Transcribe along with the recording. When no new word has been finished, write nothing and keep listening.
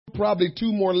probably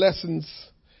 2 more lessons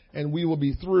and we will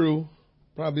be through.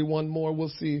 Probably 1 more. We'll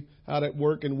see how that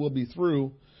works and we'll be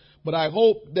through. But I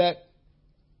hope that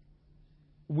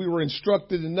we were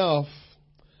instructed enough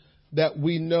that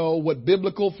we know what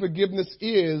biblical forgiveness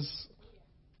is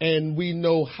and we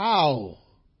know how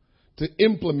to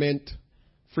implement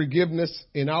forgiveness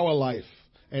in our life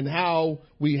and how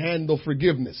we handle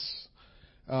forgiveness.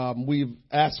 We've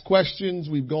asked questions,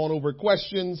 we've gone over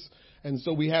questions, and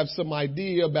so we have some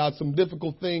idea about some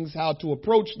difficult things, how to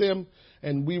approach them,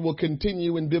 and we will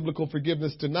continue in biblical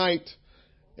forgiveness tonight.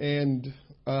 And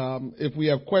if we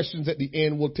have questions at the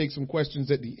end, we'll take some questions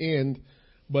at the end.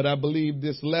 But I believe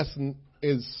this lesson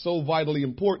is so vitally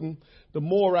important. The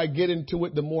more I get into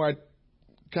it, the more I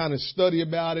kind of study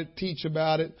about it, teach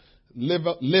about it, live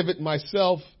it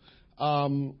myself.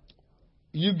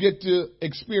 You get to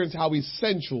experience how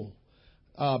essential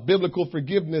biblical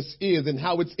forgiveness is and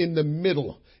how it's in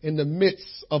the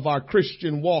midst of our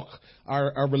Christian walk,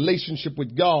 our relationship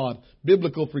with God.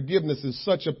 Biblical forgiveness is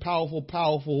such a powerful,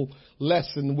 powerful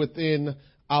lesson within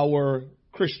our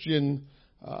Christian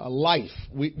life.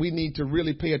 We need to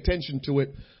really pay attention to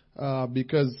it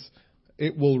because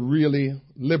it will really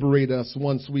liberate us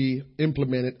once we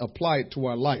implement it, apply it to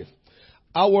our life.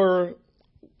 Our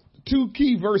 2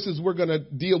 key verses we're going to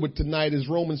deal with tonight is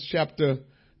Romans chapter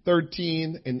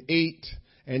 13 and 8,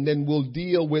 and then we'll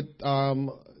deal with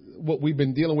what we've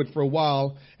been dealing with for a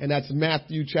while, and that's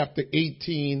Matthew chapter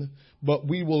 18, but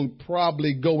we will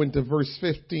probably go into verse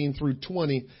 15 through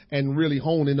 20 and really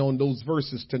hone in on those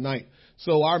verses tonight.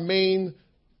 So our main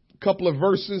couple of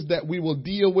verses that we will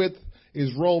deal with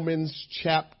is Romans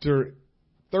chapter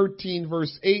 13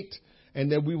 verse 8,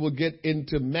 and then we will get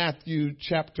into Matthew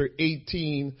chapter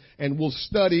 18, and we'll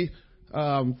study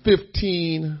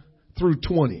 15 through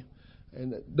 20.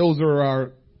 And those are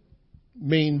our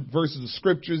main verses of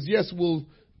scriptures. Yes, we'll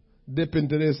dip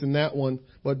into this and that one,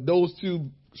 but those 2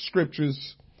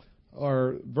 scriptures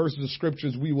are verses of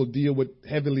scriptures we will deal with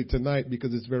heavily tonight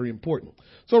because it's very important.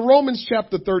 So Romans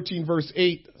chapter 13 verse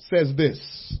 8 says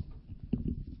this: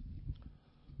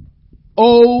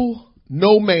 "Owe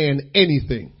no man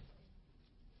anything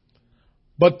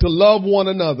but to love one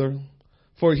another,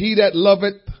 for he that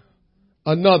loveth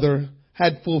another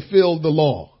had fulfilled the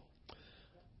law."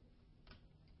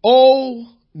 Owe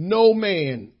no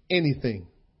man anything.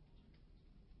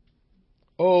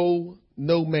 Owe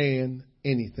no man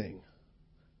anything.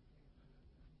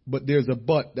 But there's a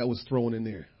but that was thrown in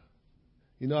there.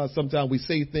 You know how sometimes we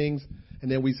say things and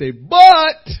then we say,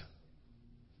 but.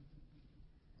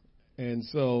 And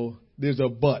so there's a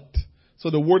but. So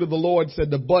the word of the Lord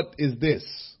said the but is this: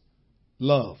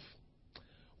 love.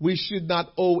 We should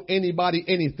not owe anybody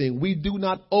anything. We do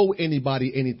not owe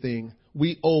anybody anything.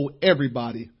 We owe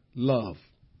everybody love.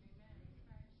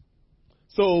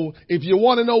 So if you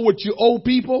want to know what you owe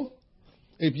people,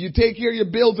 if you take care of your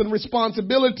bills and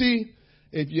responsibility,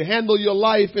 if you handle your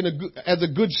life as a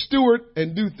good steward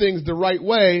and do things the right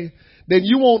way, then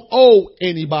you won't owe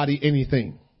anybody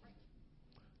anything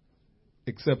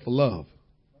except for love.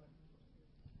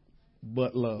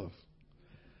 But love.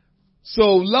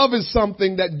 So love is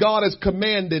something that God has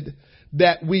commanded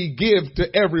that we give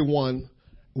to everyone.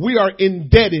 We are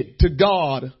indebted to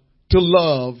God to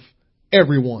love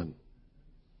everyone.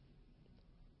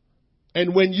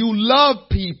 And when you love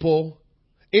people,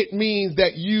 it means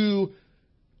that you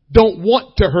don't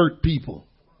want to hurt people.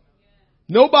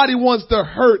 Nobody wants to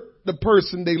hurt the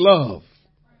person they love.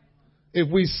 If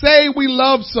we say we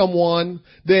love someone,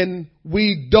 then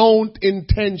we don't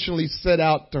intentionally set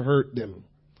out to hurt them.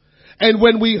 And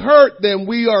when we hurt them,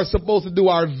 we are supposed to do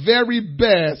our very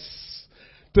best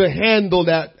to handle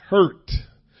that hurt,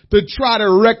 to try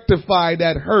to rectify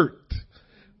that hurt.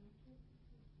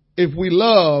 If we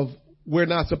love, we're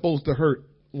not supposed to hurt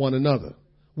one another.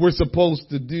 We're supposed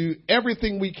to do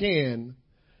everything we can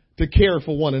to care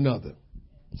for one another.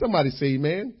 Somebody say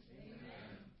amen.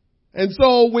 And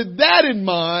so with that in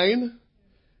mind,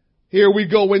 here we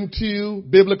go into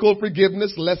biblical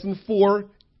forgiveness, lesson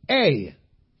 4A.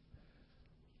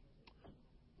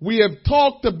 We have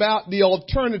talked about the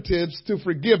alternatives to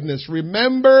forgiveness.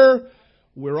 Remember,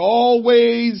 we're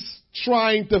always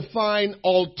trying to find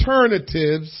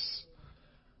alternatives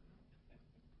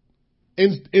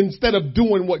instead of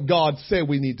doing what God said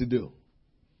we need to do.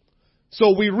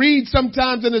 So we read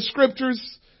sometimes in the scriptures,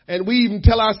 and we even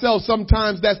tell ourselves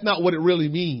sometimes that's not what it really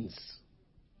means.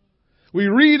 We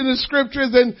read in the scriptures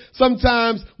and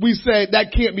sometimes we say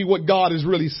that can't be what God is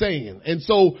really saying. And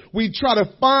so we try to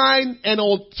find an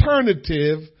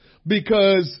alternative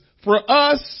because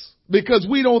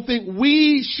we don't think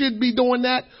we should be doing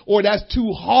that, or that's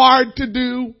too hard to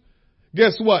do.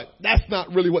 Guess what? That's not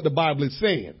really what the Bible is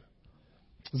saying.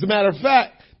 As a matter of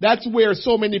fact, that's where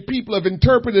so many people have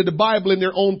interpreted the Bible in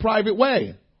their own private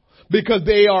way, because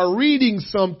they are reading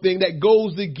something that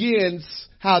goes against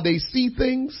how they see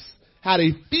things, how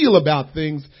they feel about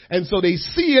things. And so they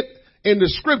see it in the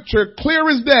scripture clear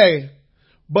as day.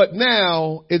 But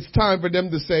now it's time for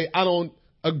them to say, I don't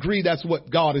agree that's what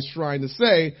God is trying to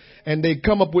say. And they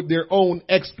come up with their own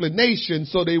explanation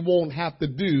so they won't have to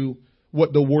do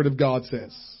what the Word of God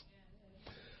says.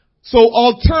 So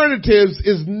alternatives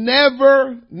is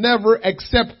never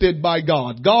accepted by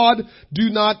God. God do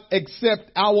not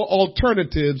accept our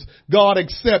alternatives. God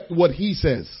accept what He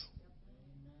says.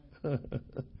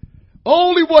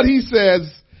 Only what He says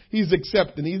He's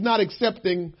accepting. He's not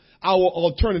accepting our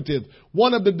alternative.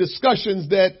 One of the discussions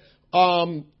that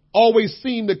always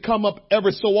seem to come up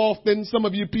ever so often, some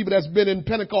of you people that's been in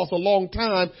Pentecost a long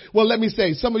time, well, let me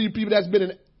say, some of you people that's been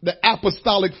in the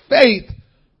apostolic faith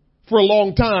for a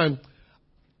long time,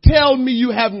 tell me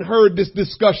you haven't heard this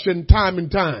discussion time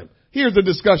and time. Here's the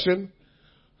discussion.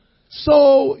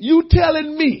 So you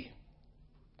telling me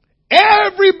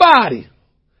everybody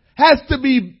has to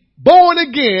be born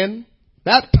again,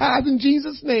 baptized in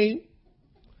Jesus' name,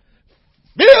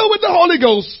 filled with the Holy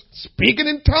Ghost, speaking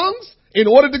in tongues in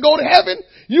order to go to heaven?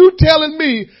 You telling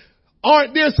me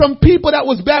aren't there some people that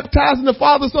was baptized in the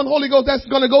Father, Son, Holy Ghost that's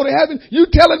going to go to heaven? You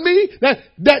telling me that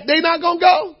they not going to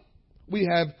go? We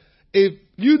have, if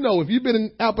you've been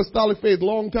in apostolic faith a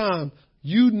long time,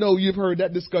 you know you've heard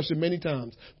that discussion many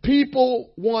times.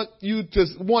 People want you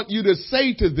to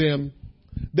say to them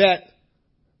that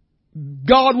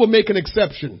God will make an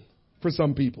exception for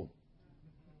some people.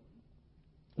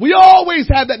 We always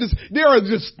have that. There are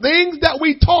just things that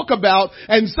we talk about,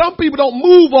 and some people don't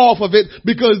move off of it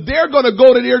because they're going to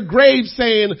go to their grave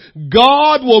saying,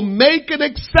 God will make an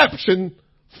exception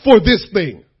for this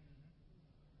thing.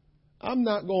 I'm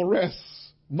not going to rest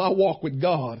my walk with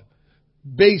God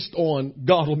based on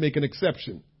God will make an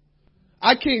exception.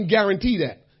 I can't guarantee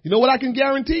that. You know what I can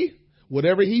guarantee?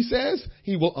 Whatever He says,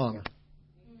 He will honor.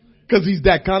 Because He's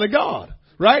that kind of God.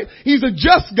 Right? He's a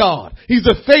just God. He's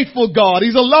a faithful God.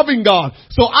 He's a loving God.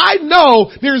 So I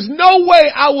know there's no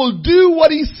way I will do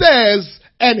what He says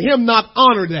and Him not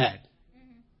honor that.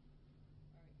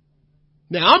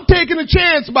 Now I'm taking a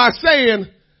chance by saying,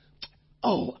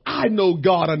 oh, I know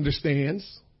God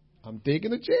understands. I'm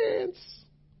taking a chance.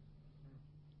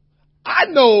 I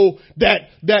know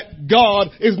that God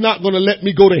is not going to let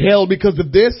me go to hell because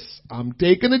of this. I'm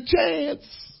taking a chance.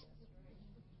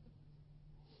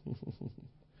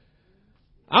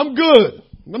 I'm good.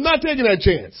 I'm not taking that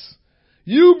chance.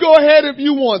 You go ahead if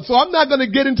you want. So I'm not going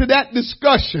to get into that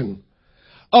discussion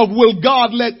of will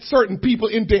God let certain people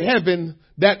into heaven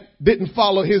that didn't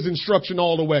follow His instruction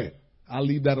all the way. I'll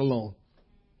leave that alone.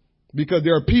 Because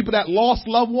there are people that lost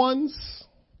loved ones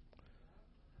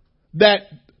that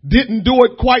didn't do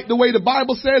it quite the way the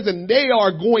Bible says, and they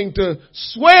are going to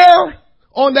swear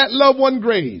on that loved one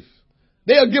grave.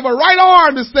 They'll give a right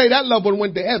arm to say that loved one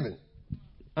went to heaven.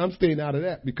 I'm staying out of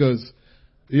that because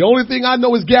the only thing I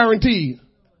know is guaranteed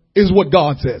is what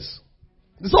God says.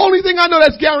 It's the only thing I know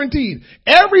that's guaranteed.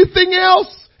 Everything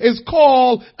else is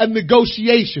called a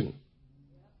negotiation.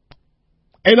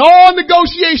 And all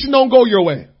negotiation don't go your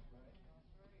way.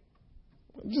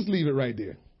 Just leave it right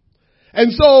there.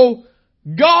 And so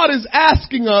God is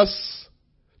asking us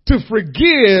to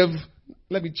forgive.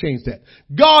 Let me change that.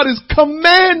 God is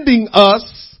commanding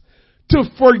us to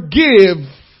forgive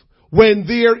when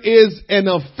there is an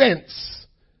offense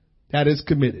that is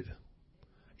committed.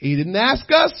 He didn't ask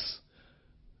us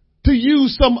to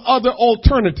use some other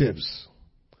alternatives.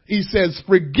 He says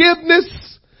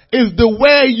forgiveness is the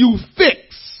way you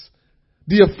fix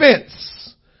the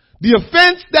offense. The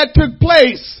offense that took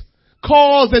place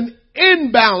caused an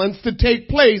imbalance to take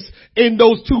place in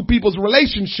those two people's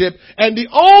relationship. And the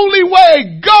only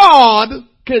way God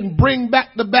can bring back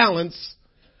the balance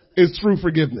is through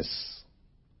forgiveness.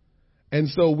 And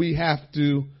so we have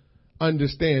to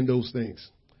understand those things.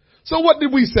 So what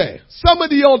did we say? Some of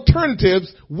the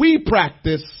alternatives we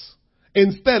practice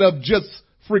instead of just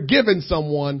forgiving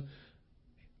someone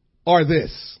are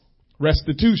this: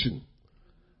 restitution.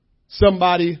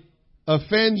 Somebody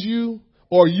offends you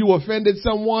or you offended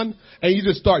someone and you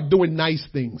just start doing nice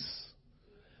things.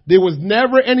 There was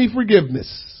never any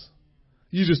forgiveness.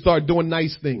 You just start doing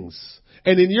nice things.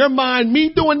 And in your mind,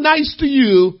 me doing nice to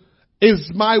you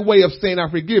is my way of saying I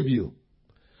forgive you.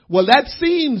 Well, that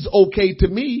seems okay to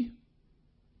me,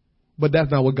 but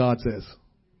that's not what God says.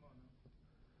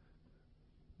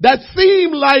 That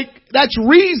seems like that's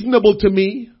reasonable to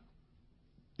me.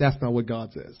 That's not what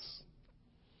God says.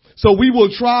 So we will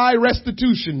try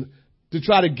restitution, to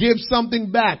try to give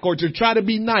something back or to try to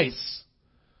be nice.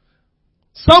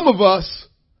 Some of us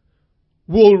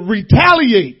will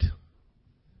retaliate.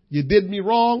 You did me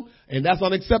wrong, and that's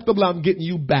unacceptable. I'm getting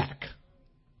you back.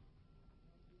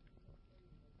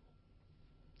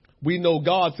 We know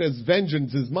God says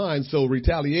vengeance is mine, so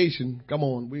retaliation, come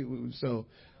on,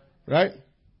 right?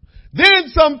 Then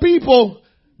some people,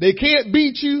 they can't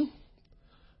beat you,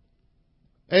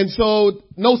 and so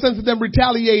no sense of them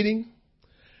retaliating.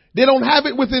 They don't have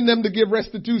it within them to give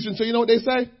restitution, so you know what they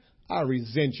say? I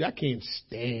resent you. I can't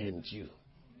stand you.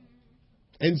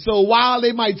 And so while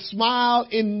they might smile,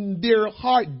 in their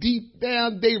heart, deep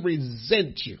down, they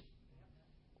resent you.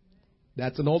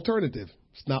 That's an alternative.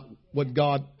 It's not what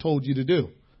God told you to do.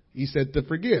 He said to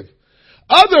forgive.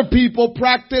 Other people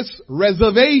practice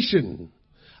reservation.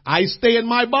 I stay in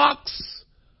my box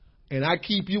and I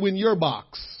keep you in your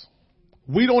box.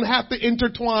 We don't have to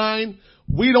intertwine.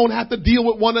 We don't have to deal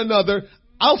with one another.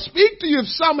 I'll speak to you if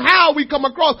somehow we come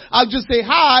across. I'll just say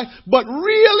hi, but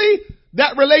really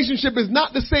that relationship is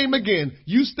not the same again.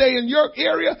 You stay in your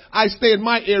area. I stay in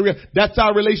my area. That's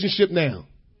our relationship now.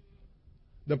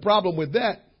 The problem with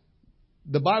that,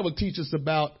 the Bible teaches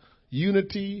about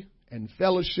unity and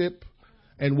fellowship,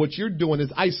 and what you're doing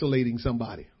is isolating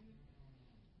somebody.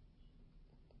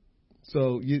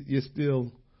 So you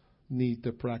still need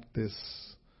to practice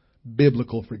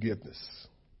biblical forgiveness.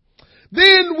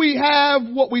 Then we have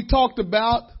what we talked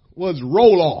about was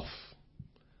roll off.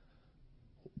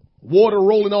 Water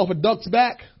rolling off a duck's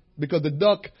back because the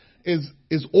duck is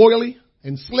oily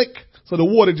and slick. So the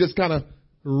water just kind of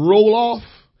roll off.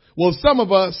 Well, some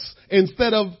of us,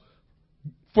 instead of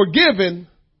forgiving,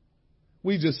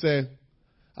 we just say,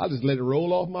 I'll just let it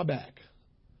roll off my back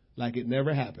like it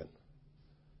never happened.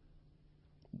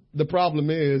 The problem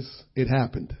is it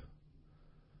happened.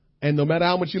 And no matter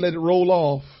how much you let it roll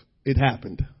off, it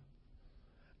happened.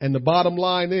 And the bottom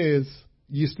line is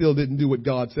you still didn't do what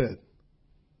God said.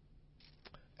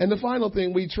 And the final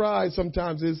thing we try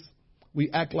sometimes is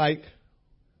we act like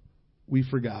we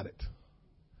forgot it.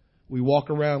 We walk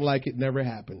around like it never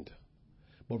happened.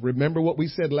 But remember what we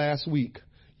said last week.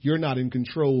 You're not in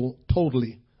control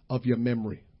totally of your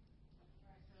memory.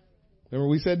 Remember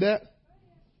we said that?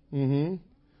 Mm-hmm.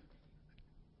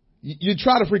 You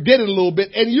try to forget it a little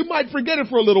bit, and you might forget it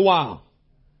for a little while.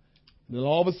 Then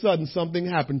all of a sudden something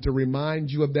happened to remind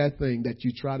you of that thing that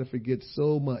you try to forget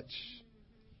so much.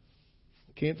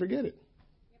 Can't forget it.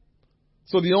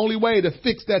 So the only way to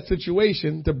fix that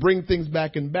situation, to bring things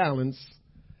back in balance,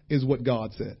 is what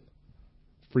God said.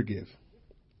 Forgive.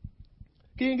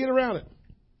 Can't get around it.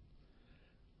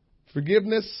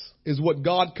 Forgiveness is what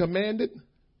God commanded,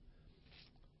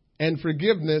 and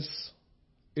forgiveness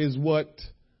is what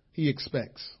He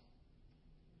expects.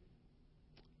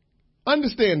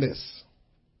 Understand this.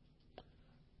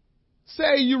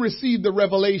 Say you received the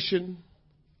revelation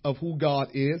of who God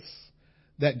is,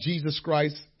 that Jesus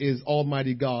Christ is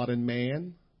Almighty God and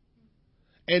man.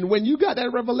 And when you got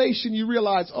that revelation, you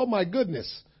realize, oh my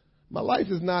goodness, my life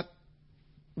is not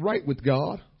right with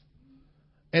God.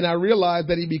 And I realized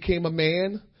that He became a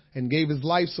man and gave His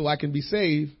life so I can be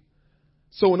saved.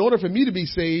 So in order for me to be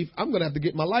saved, I'm going to have to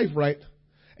get my life right.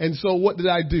 And so what did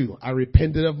I do? I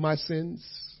repented of my sins.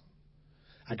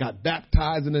 I got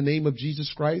baptized in the name of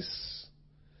Jesus Christ.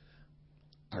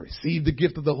 I received the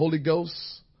gift of the Holy Ghost,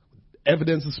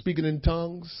 evidence of speaking in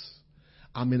tongues.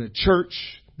 I'm in a church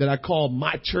that I call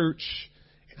my church,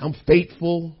 and I'm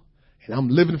faithful, and I'm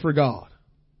living for God.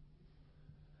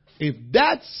 If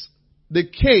that's the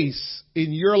case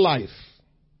in your life,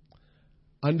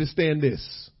 understand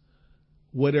this.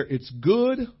 Whether it's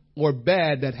good or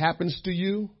bad that happens to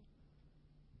you,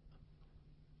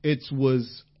 it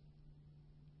was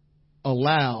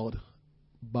allowed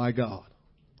by God.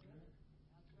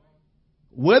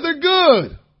 Whether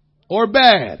good or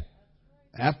bad,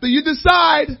 after you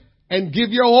decide and give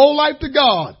your whole life to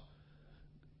God,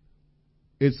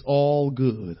 it's all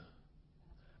good.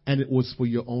 And it was for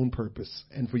your own purpose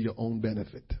and for your own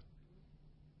benefit.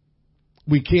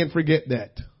 We can't forget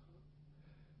that.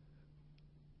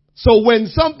 So when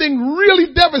something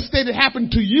really devastating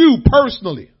happened to you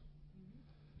personally,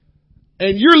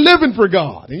 and you're living for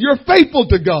God, and you're faithful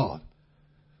to God,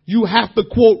 you have to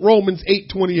quote Romans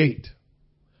 8:28.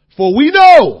 For we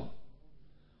know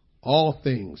all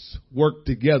things work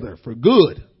together for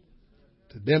good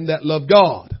to them that love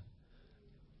God,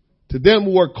 to them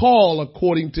who are called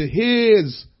according to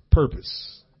His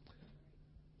purpose.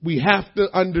 We have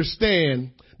to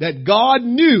understand that God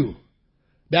knew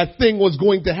that thing was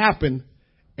going to happen,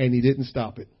 and He didn't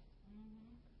stop it.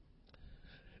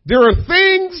 There are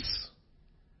things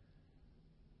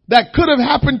that could have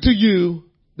happened to you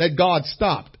that God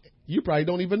stopped? You probably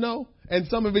don't even know. And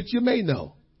some of it you may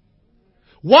know.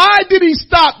 Why did he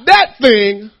stop that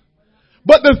thing?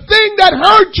 But the thing that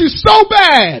hurt you so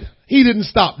bad, he didn't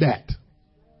stop that.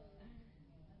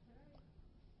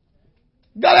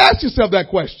 You gotta ask yourself that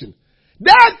question.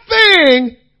 That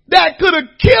thing that could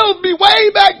have killed me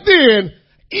way back then,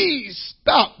 he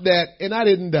stopped that and I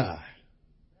didn't die.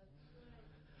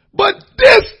 But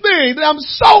this thing that I'm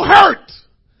so hurt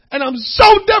and I'm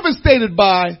so devastated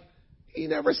by, he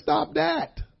never stopped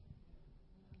that.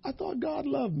 I thought God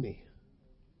loved me.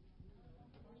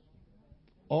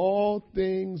 All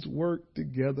things work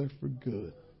together for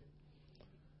good.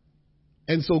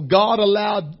 And so God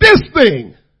allowed this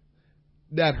thing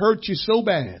that hurt you so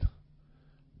bad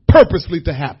purposely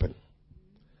to happen.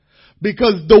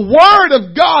 Because the word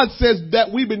of God says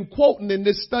that we've been quoting in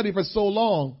this study for so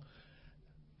long,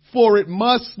 for it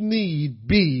must need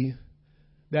be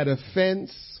that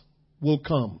offense will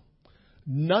come.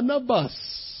 None of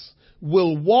us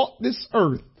will walk this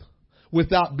earth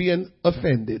without being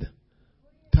offended.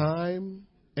 Time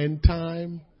and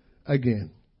time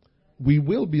again. We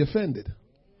will be offended.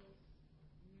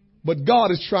 But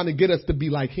God is trying to get us to be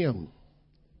like him.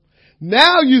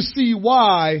 Now you see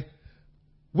why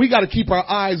we got to keep our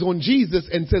eyes on Jesus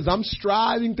and says, I'm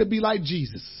striving to be like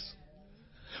Jesus.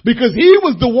 Because he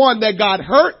was the one that got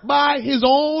hurt by his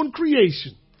own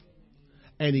creation.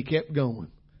 And he kept going.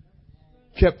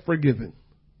 Kept forgiving.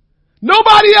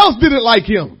 Nobody else did it like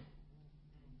him.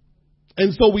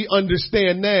 And so we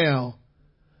understand now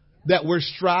that we're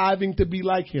striving to be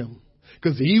like him.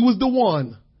 Because he was the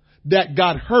one that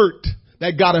got hurt,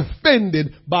 that got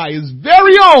offended by his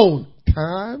very own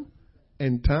time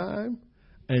and time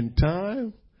and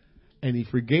time. And he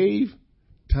forgave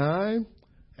time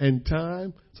and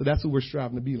time. So that's what we're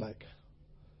striving to be like.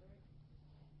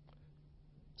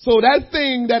 So that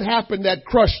thing that happened that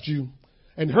crushed you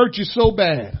and hurt you so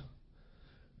bad,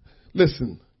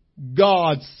 listen,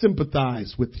 God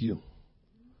sympathized with you.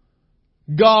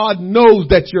 God knows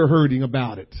that you're hurting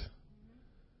about it.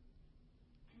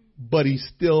 But he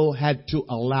still had to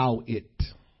allow it.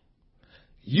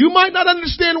 You might not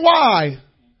understand why,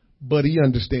 but he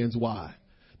understands why.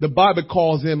 The Bible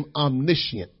calls him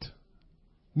omniscient.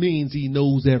 Means he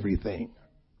knows everything.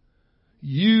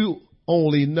 You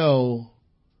only know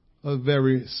a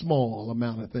very small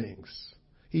amount of things.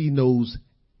 He knows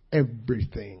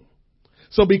everything.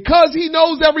 So because he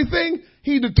knows everything,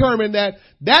 he determined that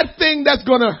that thing that's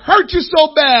going to hurt you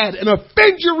so bad and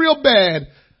offend you real bad,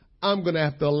 I'm going to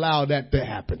have to allow that to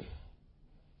happen.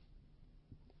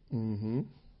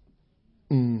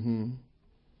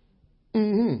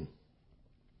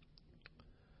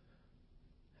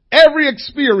 Every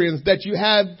experience that you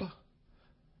have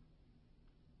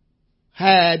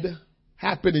had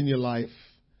happen in your life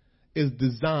is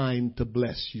designed to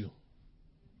bless you.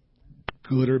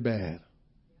 Good or bad.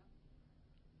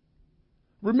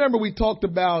 Remember we talked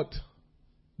about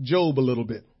Job a little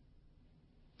bit.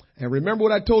 And remember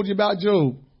what I told you about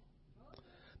Job?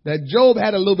 That Job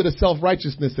had a little bit of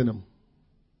self-righteousness in him.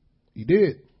 He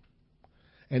did.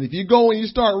 And if you go and you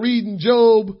start reading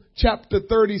Job chapter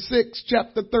 36,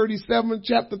 chapter 37,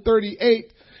 chapter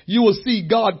 38, you will see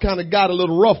God kind of got a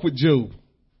little rough with Job.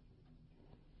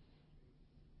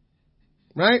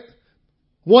 Right?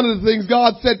 One of the things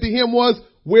God said to him was,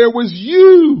 where was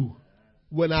you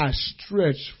when I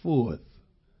stretched forth?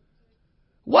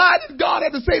 Why did God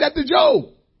have to say that to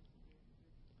Job?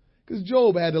 Because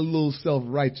Job had a little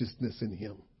self-righteousness in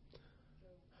him.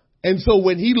 And so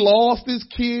when he lost his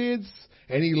kids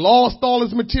and he lost all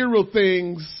his material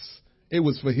things, it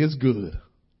was for his good.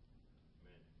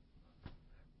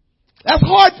 That's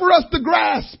hard for us to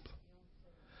grasp.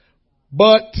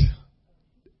 But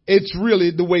it's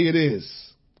really the way it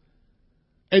is.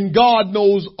 And God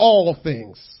knows all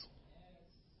things.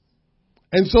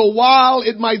 And so while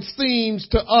it might seem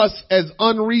to us as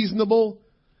unreasonable,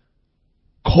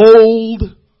 cold,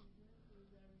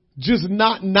 just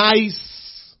not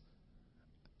nice,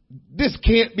 this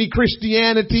can't be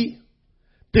Christianity,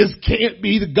 this can't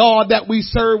be the God that we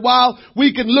serve, while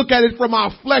we can look at it from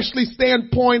our fleshly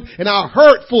standpoint and our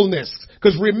hurtfulness.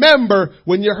 Because remember,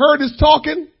 when your hurt is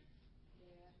talking,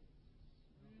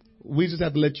 we just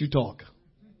have to let you talk.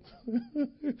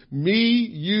 Me,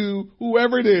 you,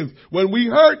 whoever it is. When we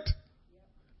hurt,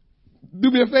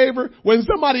 do me a favor. When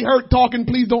somebody hurt talking,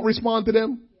 please don't respond to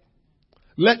them.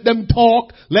 Let them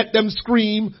talk. Let them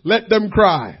scream. Let them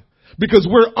cry. Because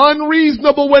we're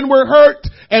unreasonable when we're hurt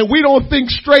and we don't think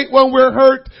straight when we're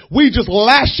hurt. We just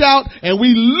lash out and we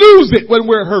lose it when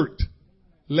we're hurt.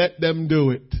 Let them do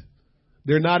it.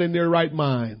 They're not in their right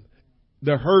mind.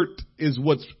 The hurt is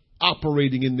what's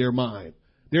operating in their mind.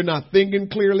 They're not thinking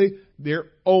clearly. They're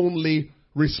only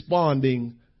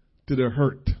responding to the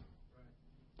hurt.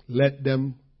 Let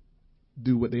them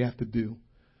do what they have to do.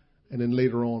 And then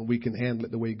later on, we can handle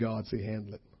it the way God say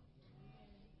handle it.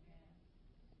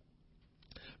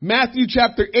 Matthew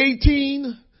chapter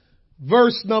 18,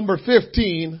 verse number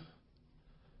 15.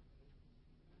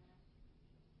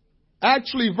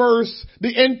 Actually,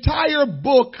 the entire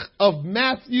book of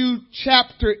Matthew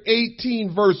chapter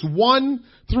 18, verse 1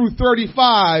 through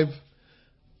 35,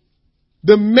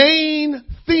 the main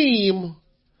theme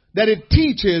that it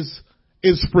teaches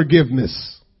is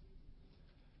forgiveness.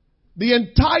 The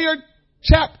entire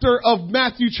chapter of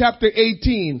Matthew chapter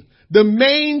 18, the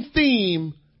main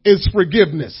theme is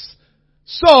forgiveness.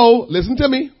 So, listen to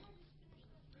me.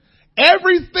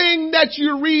 Everything that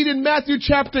you read in Matthew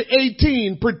chapter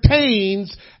 18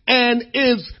 pertains and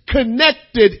is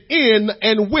connected in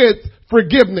and with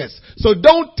forgiveness. So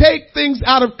don't take things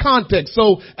out of context.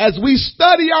 So as we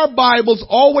study our Bibles,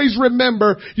 always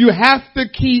remember you have to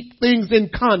keep things in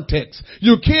context.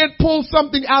 You can't pull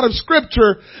something out of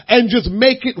scripture and just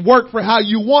make it work for how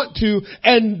you want to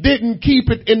and didn't keep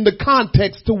it in the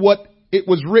context to what it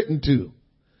was written to.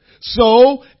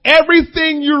 So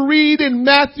everything you read in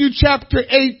Matthew chapter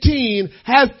 18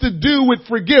 has to do with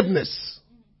forgiveness.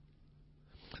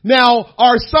 Now,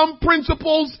 are some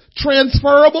principles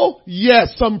transferable?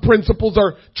 Yes, some principles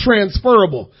are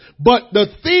transferable. But the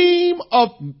theme of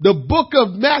the book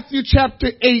of Matthew chapter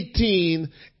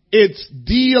 18, it's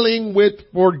dealing with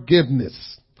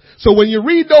forgiveness. So when you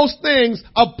read those things,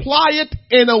 apply it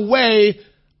in a way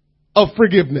of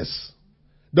forgiveness.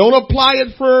 Don't apply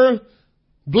it for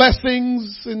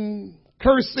blessings and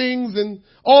cursings and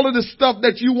all of the stuff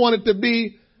that you want it to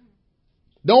be.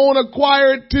 Don't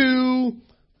acquire it to,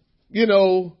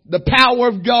 the power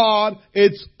of God.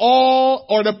 It's all,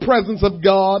 or the presence of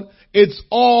God. It's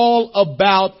all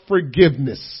about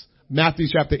forgiveness. Matthew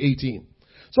chapter 18.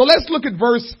 So let's look at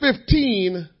verse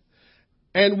 15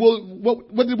 and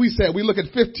what did we say? We look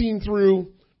at 15 through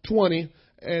 20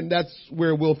 and that's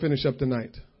where we'll finish up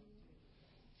tonight.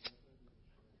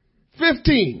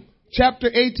 15, chapter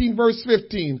 18, verse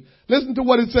 15. Listen to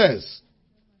what it says.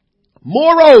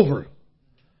 Moreover,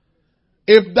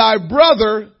 if thy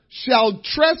brother shall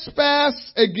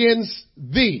trespass against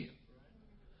thee,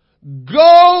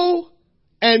 go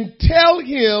and tell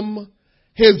him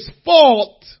his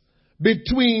fault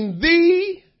between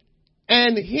thee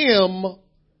and him.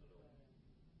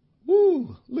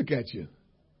 Woo, look at you.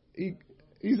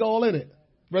 He's all in it.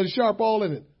 Brother Sharp, all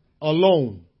in it.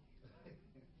 Alone.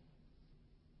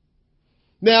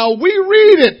 Now we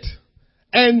read it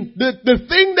and the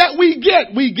thing that we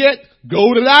get,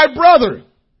 go to thy brother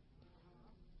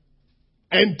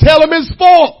and tell him his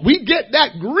fault. We get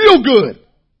that real good.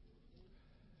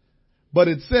 But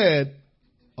it said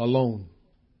alone.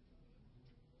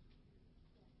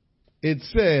 It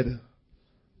said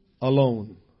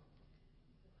alone.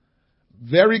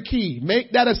 Very key.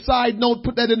 Make that a side note.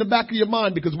 Put that in the back of your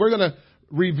mind because we're going to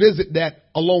revisit that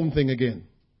alone thing again.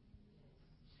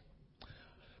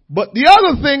 But the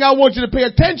other thing I want you to pay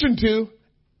attention to,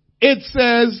 it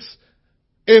says,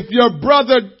 if your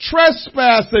brother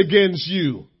trespass against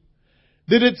you.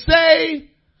 Did it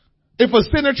say if a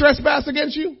sinner trespass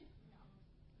against you?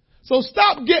 So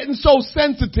stop getting so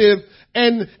sensitive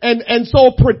and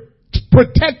so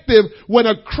protective when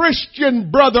a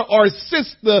Christian brother or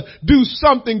sister do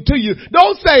something to you.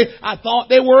 Don't say, I thought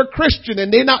they were a Christian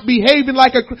and they're not behaving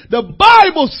like the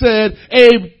Bible said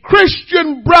a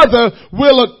Christian brother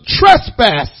will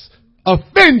trespass,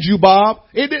 offend you, Bob.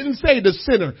 It didn't say the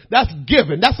sinner. That's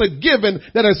given. That's a given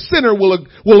that a sinner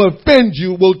will offend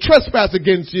you, will trespass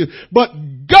against you. But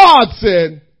God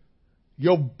said,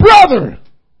 your brother,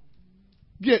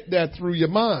 get that through your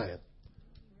mind.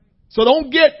 So don't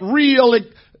get real,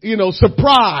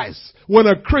 surprised when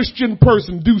a Christian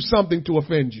person do something to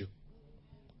offend you.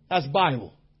 That's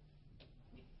Bible.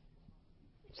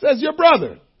 It says your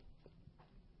brother.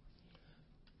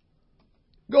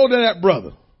 Go to that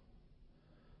brother.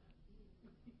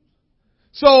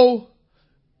 So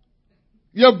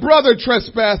your brother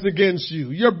trespassed against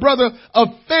you. Your brother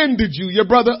offended you. Your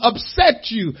brother upset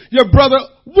you. Your brother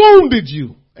wounded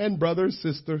you. And brother,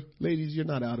 sister, ladies, you're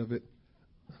not out of it.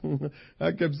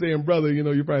 I kept saying, brother,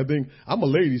 you probably think I'm a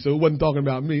lady, so it wasn't talking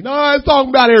about me. No, it's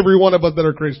talking about every one of us that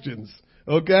are Christians.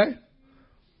 Okay?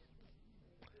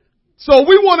 So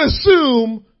we want to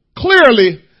assume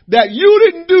clearly that you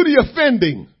didn't do the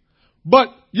offending, but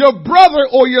your brother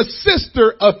or your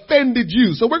sister offended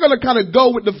you. So we're going to kind of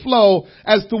go with the flow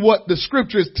as to what the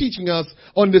scripture is teaching us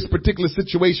on this particular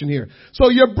situation here. So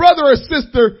your brother or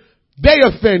sister, they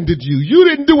offended you. You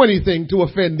didn't do anything to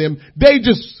offend them. They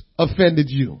just offended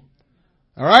you.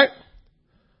 All right?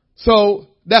 So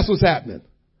that's what's happening.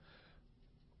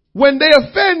 When they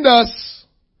offend us,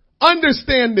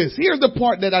 understand this. Here's the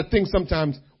part that I think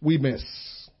sometimes we miss.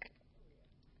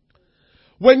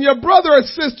 When your brother or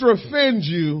sister offends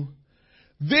you,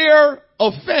 their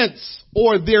offense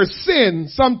or their sin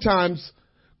sometimes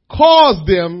causes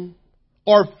them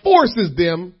or forces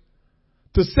them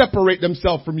to separate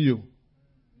themselves from you.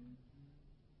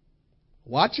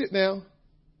 Watch it now.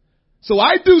 So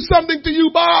I do something to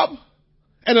you, Bob,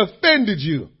 and offended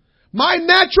you. My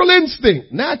natural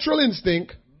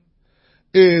instinct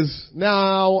is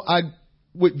now I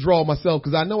withdraw myself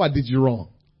because I know I did you wrong.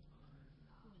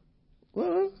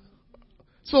 Well,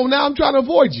 so now I'm trying to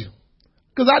avoid you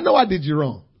because I know I did you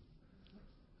wrong.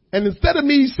 And instead of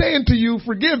me saying to you,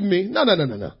 forgive me, no.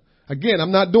 Again,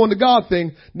 I'm not doing the God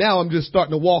thing. Now I'm just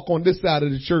starting to walk on this side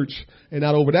of the church and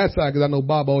not over that side because I know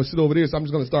Bob always sit over there. So I'm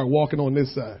just going to start walking on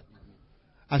this side.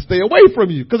 I stay away from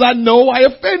you because I know I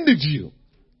offended you.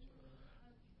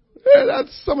 Yeah,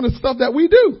 that's some of the stuff that we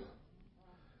do.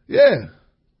 Yeah.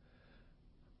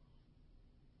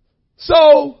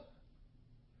 So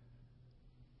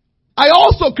I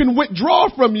also can withdraw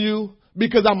from you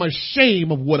because I'm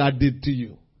ashamed of what I did to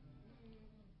you.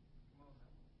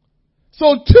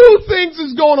 So two things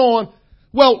is going on.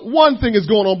 Well, one thing is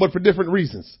going on, but for different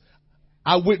reasons.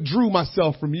 I withdrew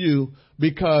myself from you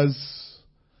because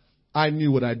I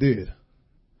knew what I did.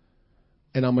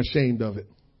 And I'm ashamed of it.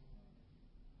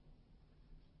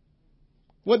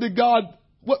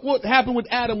 What happened with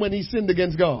Adam when he sinned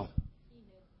against God?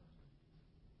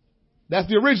 That's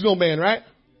the original man, right?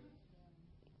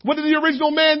 What did the original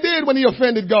man did when he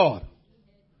offended God?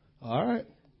 All right.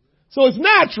 So it's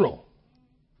natural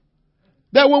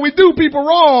that when we do people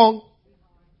wrong,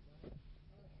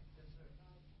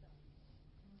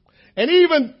 and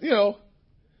even,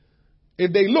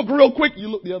 if they look real quick, you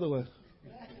look the other way.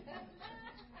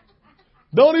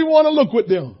 Don't even want to look with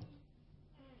them.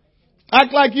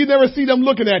 Act like you never see them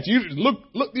looking at you. You just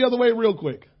look the other way real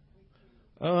quick.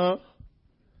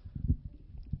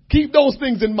 Keep those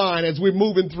things in mind as we're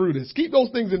moving through this. Keep those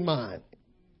things in mind.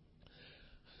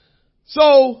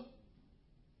 So,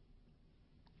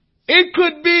 it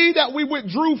could be that we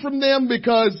withdrew from them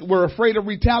because we're afraid of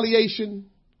retaliation.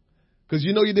 Because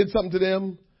you know you did something to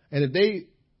them. And if they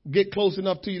get close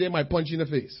enough to you, they might punch you in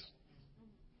the face.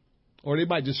 Or they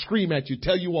might just scream at you,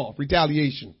 tell you off,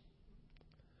 retaliation.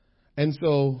 And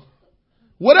so,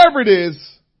 whatever it is,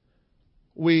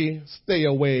 we stay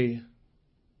away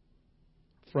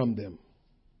from them.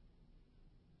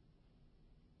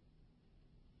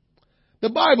 The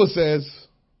Bible says,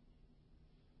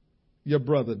 your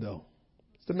brother though.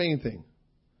 It's the main thing.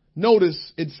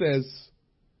 Notice it says,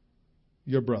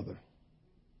 your brother.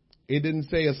 It didn't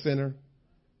say a sinner.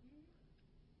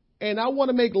 And I want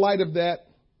to make light of that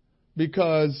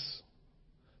because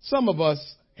some of us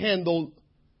handle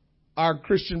our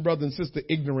Christian brother and sister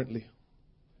ignorantly.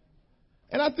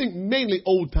 And I think mainly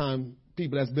old time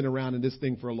people that's been around in this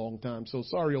thing for a long time. So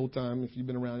sorry, old time, if you've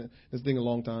been around in this thing a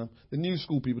long time. The new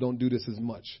school people don't do this as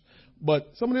much.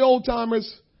 But some of the old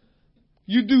timers,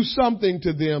 you do something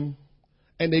to them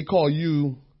and they call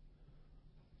you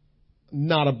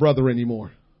not a brother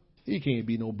anymore. He can't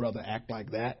be no brother, act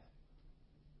like that.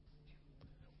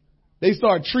 They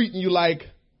start treating you like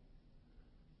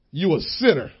you a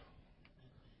sinner.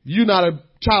 You're not a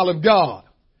child of God.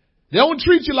 They don't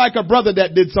treat you like a brother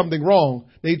that did something wrong.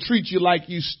 They treat you like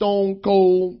you stone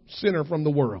cold sinner from the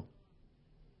world.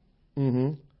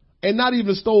 And not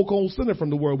even a stone cold sinner from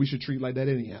the world we should treat like that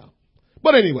anyhow.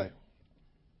 But anyway,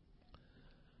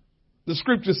 the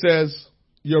scripture says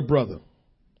your brother.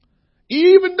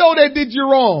 Even though they did you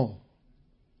wrong,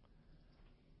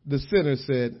 the sinner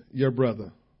said your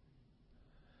brother.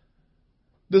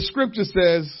 The scripture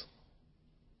says,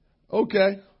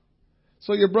 okay,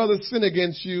 so your brother sinned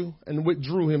against you and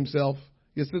withdrew himself.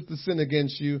 Your sister sinned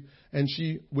against you and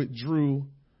she withdrew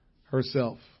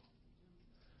herself.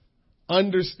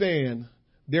 Understand,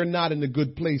 they're not in a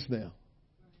good place now.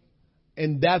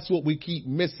 And that's what we keep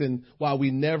missing while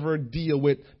we never deal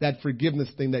with that forgiveness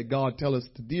thing that God tells us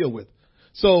to deal with.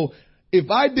 So if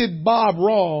I did Bob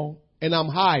wrong and I'm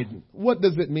hiding, what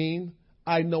does it mean?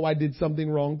 I know I did something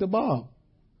wrong to Bob.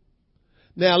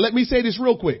 Now, let me say this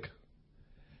real quick.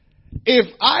 If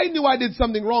I knew I did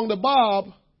something wrong to Bob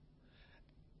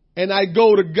and I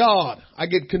go to God, I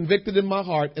get convicted in my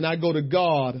heart and I go to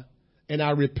God and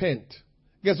I repent,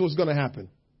 guess what's going to happen?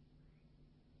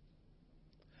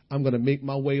 I'm going to make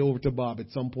my way over to Bob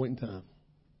at some point in time.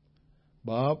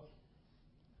 Bob,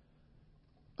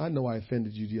 I know I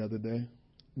offended you the other day.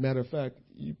 Matter of fact,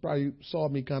 you probably saw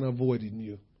me kind of avoiding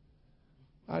you.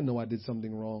 I know I did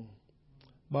something wrong.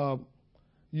 Bob,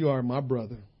 you are my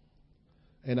brother,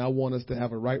 and I want us to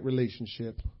have a right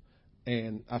relationship.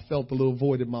 And I felt a little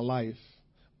void in my life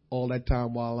all that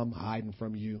time while I'm hiding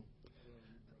from you.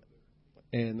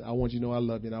 And I want you to know I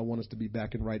love you, and I want us to be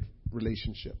back in right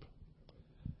relationship.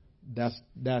 That's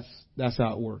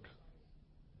how it works.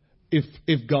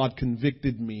 If God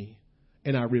convicted me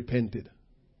and I repented.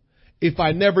 If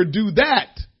I never do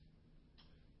that,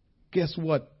 guess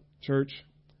what, church?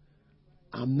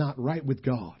 I'm not right with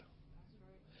God.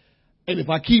 And if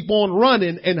I keep on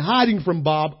running and hiding from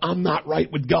Bob, I'm not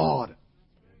right with God.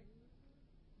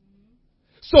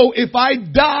 So if I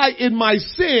die in my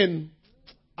sin,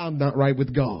 I'm not right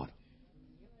with God.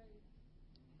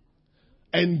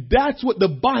 And that's what the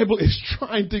Bible is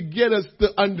trying to get us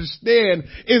to understand,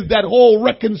 is that whole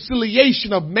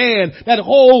reconciliation of man, that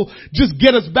whole just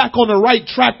get us back on the right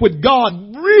track with God.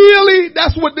 Really?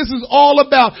 That's what this is all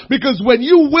about. Because when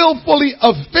you willfully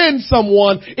offend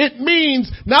someone, it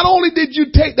means not only did you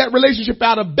take that relationship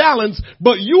out of balance,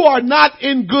 but you are not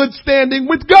in good standing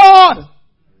with God.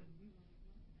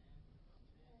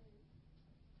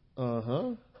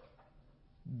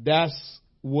 That's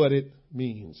what it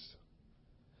means.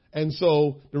 And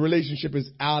so the relationship is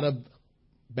out of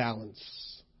balance.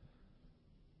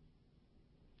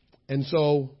 And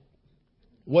so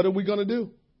what are we going to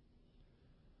do?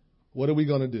 What are we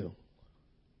going to do?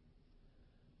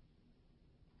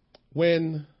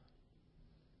 When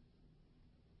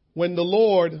the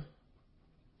Lord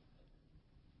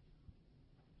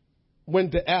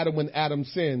went to Adam when Adam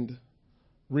sinned,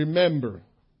 remember,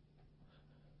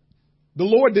 the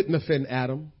Lord didn't offend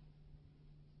Adam.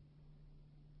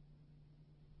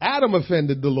 Adam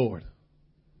offended the Lord.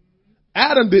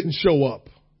 Adam didn't show up.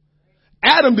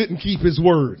 Adam didn't keep his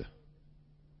word.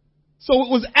 So it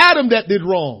was Adam that did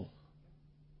wrong.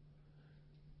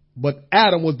 But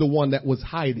Adam was the one that was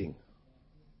hiding.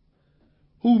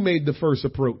 Who made the first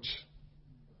approach?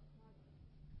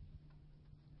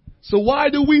 So why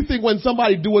do we think when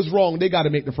somebody do us wrong, they got to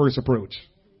make the first approach?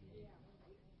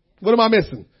 What am I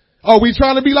missing? Are we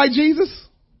trying to be like Jesus?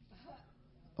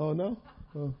 Oh, no?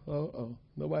 Oh.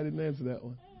 Nobody didn't answer that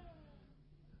one.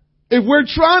 If we're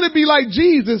trying to be like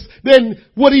Jesus, then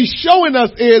what he's showing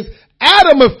us is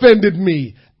Adam offended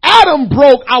me. Adam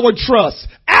broke our trust.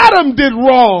 Adam did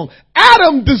wrong.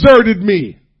 Adam deserted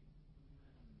me.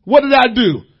 What did I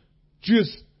do?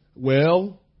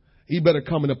 He better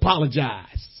come and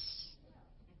apologize.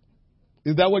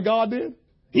 Is that what God did?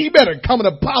 He better come and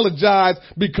apologize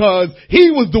because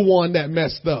he was the one that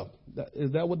messed up.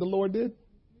 Is that what the Lord did?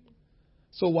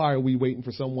 So why are we waiting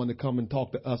for someone to come and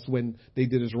talk to us when they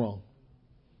did us wrong?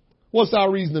 What's our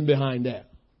reasoning behind that?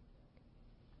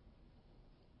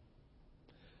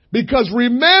 Because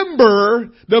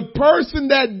remember, the person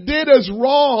that did us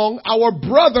wrong, our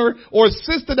brother or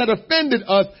sister that offended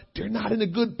us, they're not in a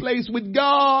good place with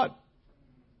God.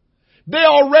 They're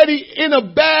already in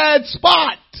a bad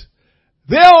spot.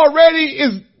 They already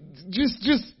is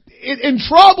just in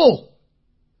trouble.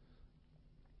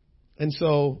 And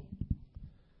so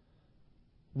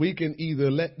we can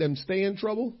either let them stay in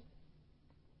trouble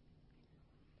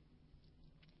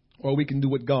or we can do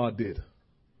what God did.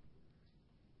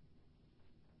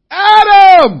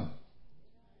 Adam!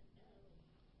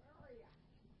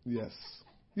 Yes.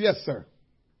 Yes, sir.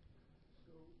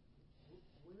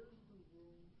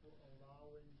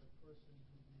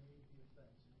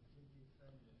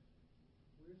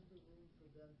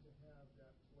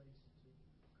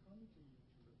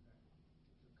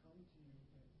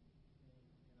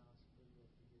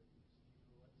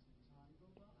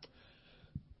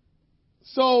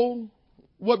 So,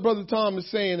 what Brother Tom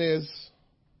is saying is,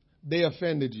 they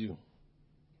offended you.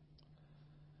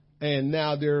 And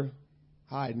now they're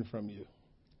hiding from you.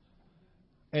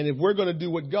 And if we're going to do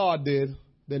what God did,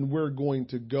 then we're going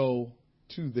to go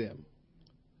to them.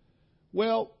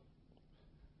 Well,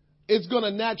 it's going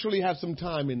to naturally have some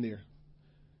time in there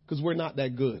because we're not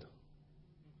that good.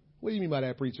 What do you mean by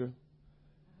that, preacher?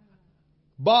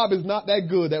 Bob is not that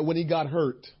good that when he got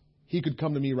hurt, he could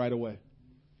come to me right away.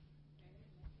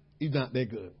 He's not that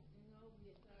good.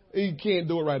 He can't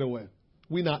do it right away.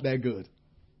 We're not that good.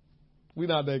 We're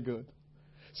not that good.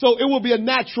 So it will be a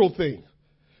natural thing.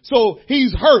 So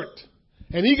he's hurt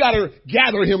and he got to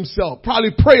gather himself, probably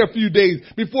pray a few days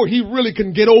before he really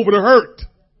can get over the hurt.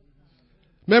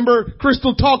 Remember,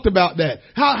 Crystal talked about that.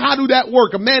 How do that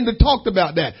work? Amanda talked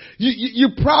about that.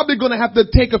 You're probably going to have to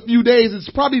take a few days. It's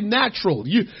probably natural.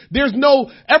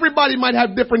 Everybody might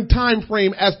have different time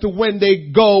frame as to when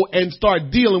they go and start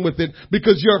dealing with it,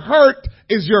 because your hurt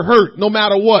is your hurt no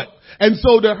matter what. And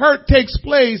so the hurt takes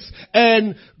place,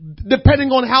 and depending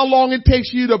on how long it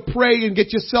takes you to pray and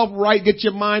get yourself right, get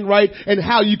your mind right, and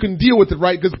how you can deal with it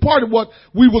right. Because part of what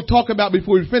we will talk about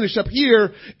before we finish up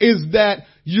here is that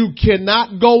you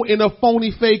cannot go in a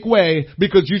phony, fake way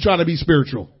because you're trying to be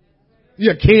spiritual.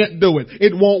 You can't do it.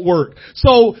 It won't work.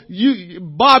 So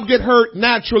Bob get hurt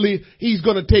naturally. He's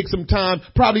going to take some time,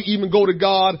 probably even go to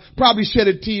God, probably shed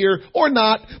a tear or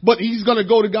not, but he's going to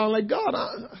go to God like, God,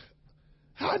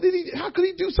 how could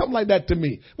he do something like that to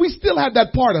me? We still have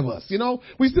that part of us,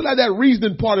 we still have that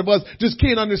reasoning part of us. Just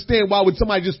can't understand why would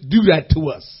somebody just do that to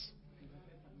us.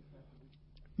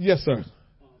 Yes, sir.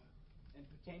 And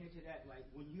pertaining to that, like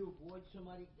when you avoid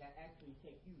somebody, that actually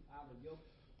takes you out of your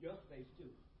space too.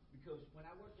 Because when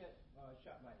I worked at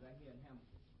ShopRite right here in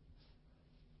Hamilton,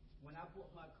 when I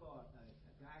bought my car,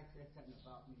 a guy said something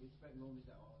about me. This friend told me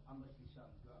that, I must be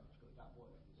selling drugs because I bought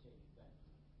it the same thing.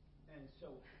 And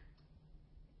so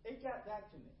it got back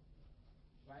to me,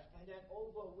 right? And then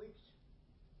over weeks,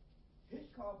 his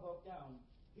car broke down.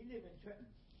 He lived in Trenton.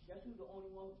 Guess who the only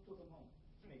one who took him home?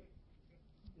 Me.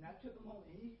 And I took him home,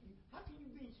 and how can you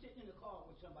be sitting in the car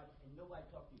with somebody and nobody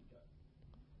talk to each other?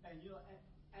 And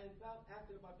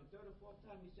after about the third or fourth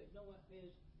time, he said, what,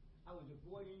 Biz, I was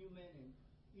avoiding you, man, and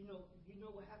you know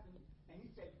what happened? And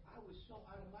he said, I was so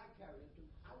out of my character,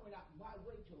 I went out my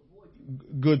way to avoid you.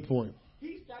 Good point.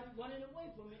 He started running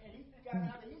away from me, and he got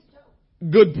out of his self.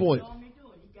 Good point.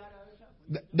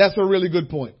 That's a really good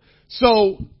point.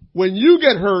 So when you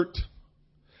get hurt,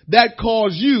 that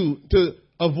caused you to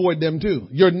avoid them too.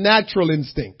 Your natural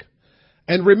instinct.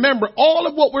 And remember, all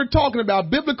of what we're talking about,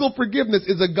 biblical forgiveness,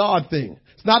 is a God thing.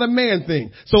 It's not a man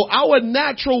thing. So our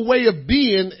natural way of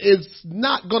being is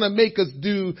not going to make us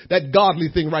do that godly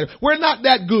thing right. We're not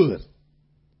that good.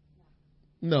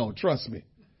 No, trust me.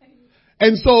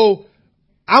 And so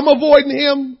I'm avoiding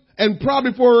him, and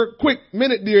probably for a quick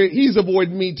minute there, he's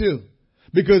avoiding me too.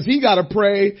 Because he got to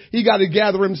pray, he got to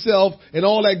gather himself and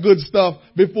all that good stuff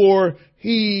before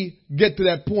he get to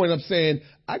that point of saying,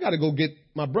 I got to go get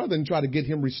my brother and try to get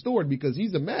him restored because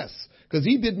he's a mess. Because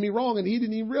he did me wrong and he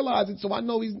didn't even realize it. So I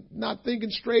know he's not thinking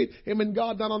straight. Him and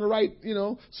God not on the right,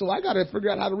 So I got to figure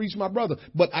out how to reach my brother.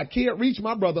 But I can't reach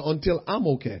my brother until I'm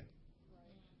okay.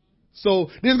 So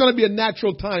there's going to be a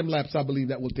natural time lapse, I believe,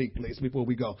 that will take place before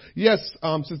we go. Yes,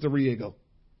 Sister Riego.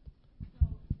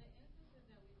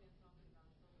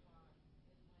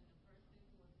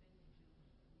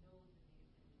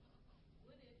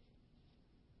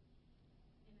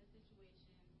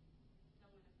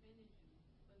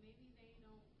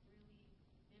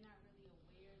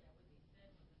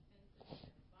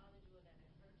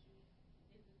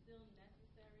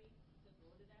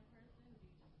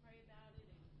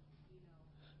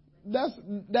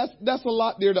 That's a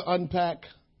lot there to unpack.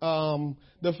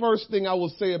 The first thing I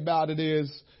will say about it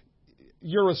is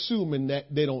you're assuming that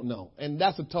they don't know. And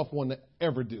that's a tough one to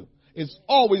ever do. It's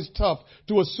always tough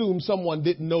to assume someone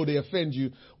didn't know they offend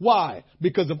you. Why?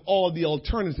 Because of all the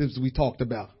alternatives we talked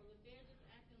about.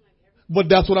 But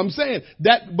that's what I'm saying.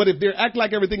 But if they're acting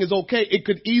like everything is okay, it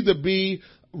could either be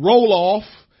roll off.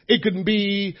 It could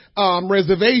be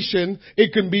reservation.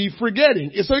 It can be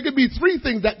forgetting. So it could be three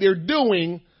things that they're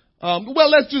doing.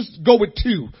 Let's just go with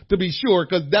two to be sure,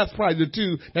 because that's probably the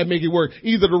two that make it work.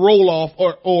 Either the roll off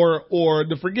or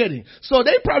the forgetting. So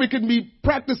they probably could be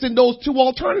practicing those two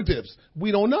alternatives.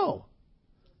 We don't know.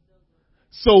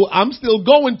 So I'm still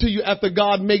going to you after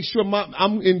God makes sure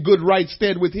I'm in good right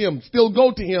stead with him. Still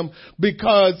go to him,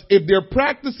 because if they're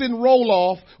practicing roll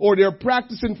off or they're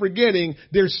practicing forgetting,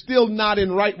 they're still not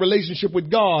in right relationship with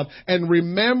God. And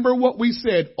remember what we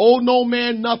said, owe no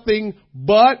man nothing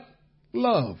but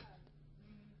love.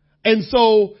 And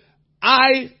so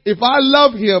if I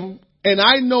love him and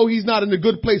I know he's not in a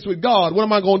good place with God, what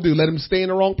am I going to do? Let him stay in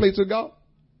the wrong place with God?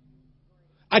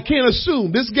 I can't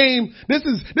assume. This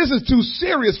is too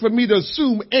serious for me to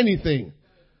assume anything.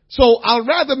 So I'd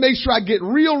rather make sure I get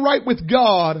real right with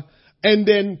God and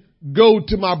then go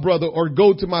to my brother or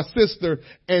go to my sister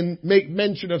and make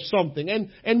mention of something.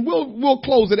 And we'll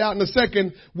close it out in a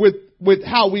second with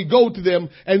how we go to them.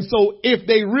 And so if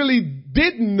they really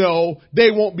didn't know,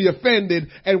 they won't be offended,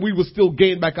 and we will still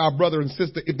gain back our brother and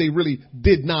sister if they really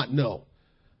did not know.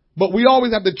 But we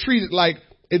always have to treat it like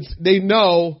they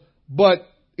know, but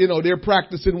they're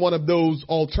practicing one of those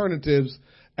alternatives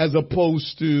as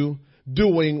opposed to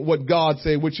doing what God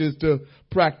said, which is to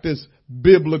practice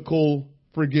biblical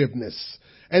forgiveness.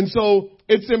 And so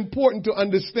it's important to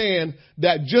understand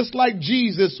that just like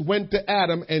Jesus went to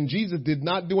Adam and Jesus did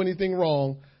not do anything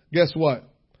wrong, guess what?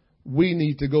 We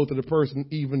need to go to the person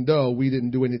even though we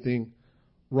didn't do anything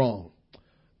wrong.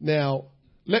 Now,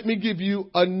 let me give you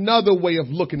another way of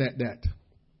looking at that.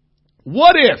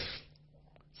 What if,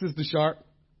 Sister Sharp,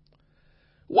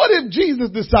 what if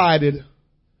Jesus decided,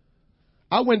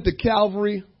 I went to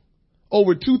Calvary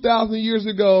over 2,000 years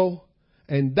ago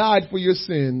and died for your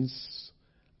sins.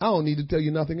 I don't need to tell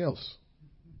you nothing else.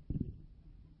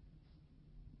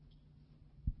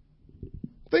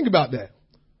 Think about that.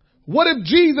 What if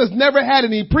Jesus never had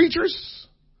any preachers?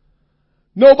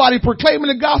 Nobody proclaiming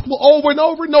the gospel over and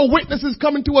over? No witnesses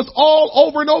coming to us all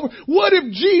over and over? What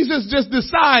if Jesus just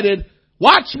decided,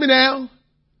 watch me now,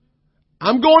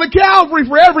 I'm going to Calvary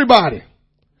for everybody.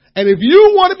 And if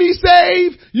you want to be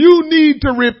saved, you need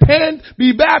to repent,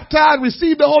 be baptized,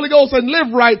 receive the Holy Ghost, and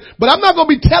live right. But I'm not going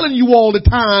to be telling you all the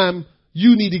time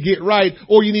you need to get right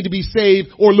or you need to be saved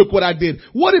or look what I did.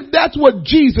 What if that's what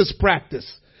Jesus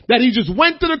practiced? That he just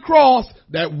went to the cross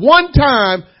that one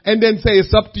time and then say,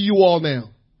 it's up to you all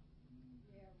now.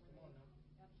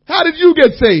 How did you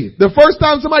get saved? The first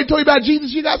time somebody told you about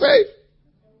Jesus, you got saved?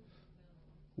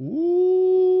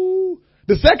 Ooh.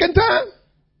 The second time?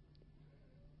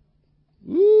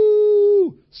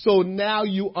 Ooh. So now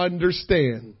you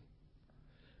understand.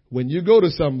 When you go to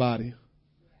somebody,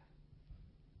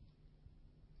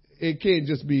 it can't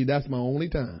just be, that's my only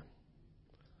time.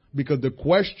 Because the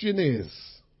question is,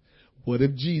 what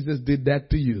if Jesus did that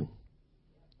to you?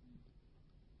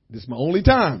 This is my only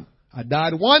time. I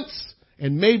died once,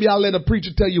 and maybe I'll let a preacher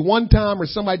tell you one time or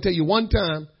somebody tell you one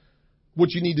time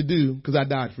what you need to do because I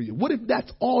died for you. What if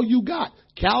that's all you got?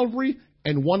 Calvary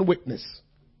and one witness.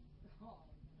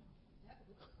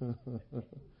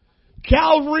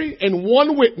 Calvary and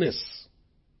one witness.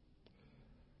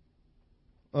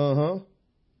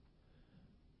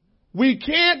 We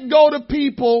can't go to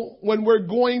people when we're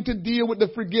going to deal with the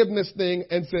forgiveness thing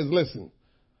and says, listen,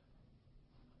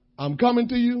 I'm coming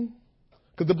to you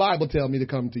because the Bible tells me to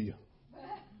come to you.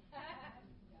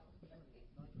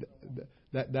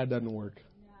 That doesn't work.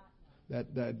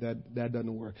 That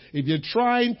doesn't work. If you're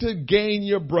trying to gain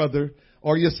your brother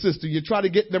or your sister, you try to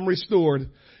get them restored,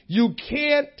 you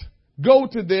can't go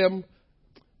to them.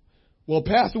 Well,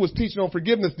 Pastor was teaching on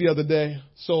forgiveness the other day,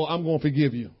 so I'm going to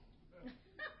forgive you.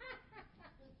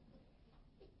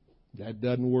 That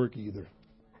doesn't work either.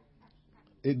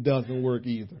 It doesn't work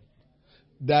either.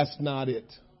 That's not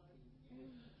it.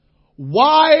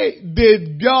 Why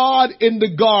did God in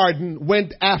the garden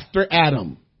went after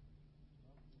Adam?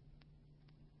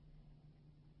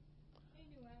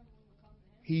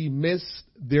 He missed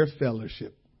their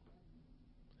fellowship.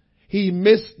 He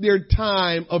missed their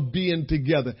time of being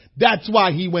together. That's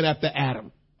why he went after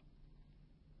Adam.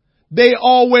 They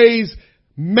always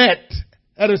met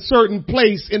at a certain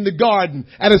place in the garden,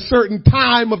 at a certain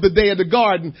time of the day of the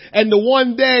garden. And the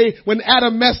one day when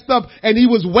Adam messed up and he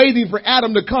was waiting for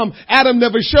Adam to come, Adam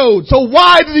never showed. So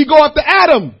why did he go after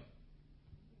Adam?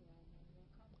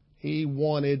 He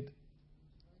wanted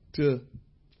to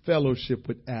fellowship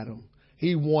with Adam.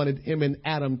 He wanted him and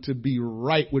Adam to be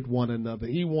right with one another.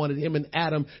 He wanted him and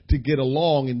Adam to get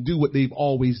along and do what they've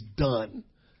always done.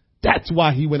 That's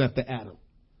why he went after Adam.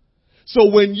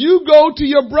 So when you go to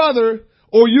your brother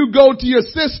or you go to your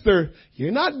sister,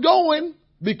 you're not going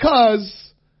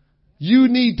because you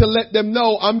need to let them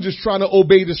know I'm just trying to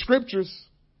obey the scriptures.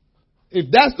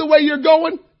 If that's the way you're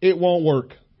going, it won't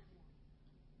work.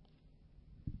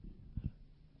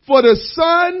 For the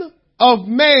Son of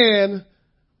Man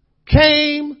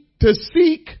came to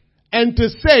seek and to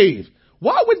save.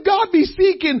 Why would God be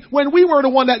seeking when we were the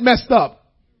one that messed up?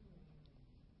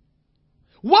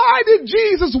 Why did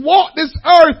Jesus walk this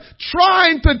earth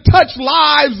trying to touch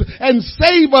lives and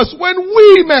save us when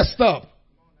we messed up?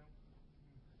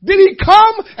 Did he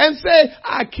come and say,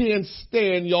 I can't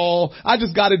stand y'all. I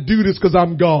just got to do this because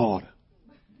I'm God.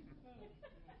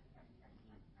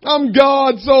 I'm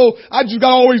God, so I just got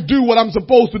to always do what I'm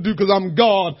supposed to do because I'm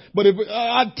God. But if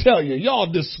I tell you,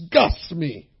 y'all disgust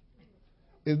me.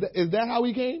 Is that how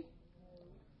he came?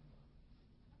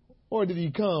 Or did he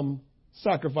come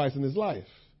sacrificing his life?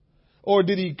 Or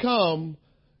did he come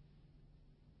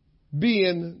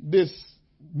being this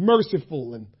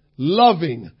merciful and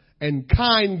loving and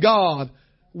kind God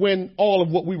when all of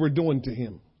what we were doing to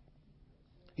him?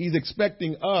 He's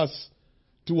expecting us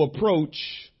to approach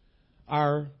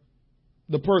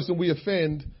the person we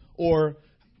offend or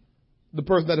the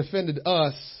person that offended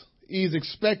us. He's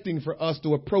expecting for us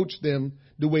to approach them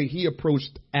the way he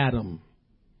approached Adam.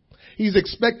 He's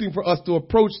expecting for us to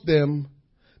approach them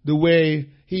the way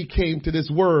he came to this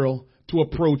world to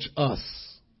approach us.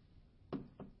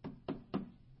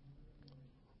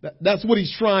 That's what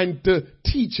he's trying to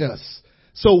teach us,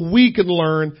 so we can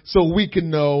learn, so we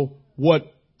can know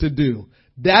what to do.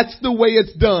 That's the way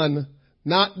it's done,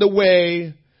 not the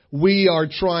way we are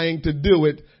trying to do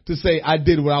it, to say, I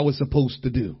did what I was supposed to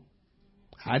do.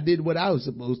 I did what I was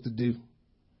supposed to do.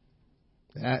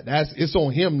 It's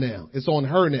on him now. It's on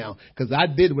her now, because I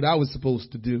did what I was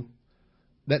supposed to do.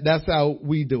 That's how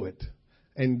we do it.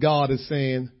 And God is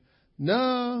saying,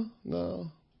 no.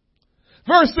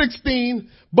 Verse 16,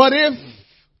 but if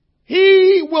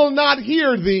he will not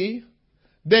hear thee,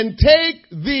 then take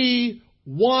thee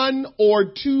one or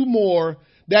two more,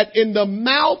 that in the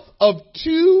mouth of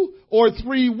 2 or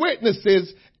 3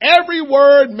 witnesses every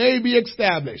word may be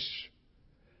established.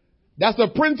 That's a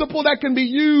principle that can be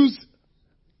used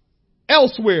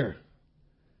elsewhere.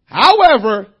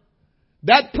 However,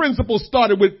 that principle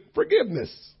started with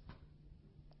forgiveness.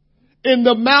 In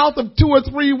the mouth of 2 or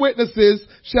 3 witnesses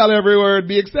shall every word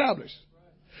be established.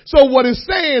 So what it's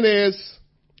saying is,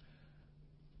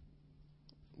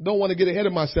 don't want to get ahead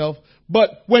of myself,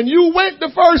 but when you went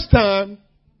the first time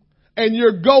and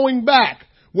you're going back,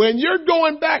 when you're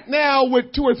going back now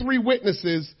with 2 or 3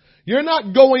 witnesses, you're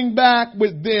not going back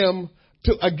with them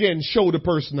to again show the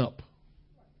person up.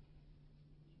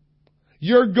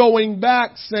 You're going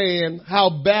back saying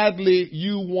how badly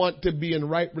you want to be in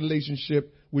right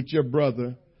relationship with your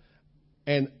brother.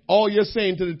 And all you're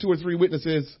saying to the 2 or 3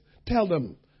 witnesses, tell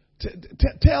them,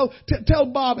 tell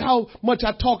Bob how much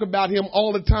I talk about him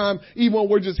all the time, even when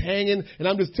we're just hanging and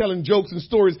I'm just telling jokes and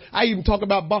stories. I even talk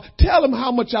about Bob. Tell him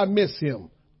how much I miss him.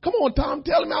 Come on, Tom,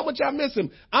 tell him how much I miss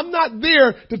him. I'm not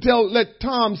there to let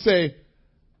Tom say,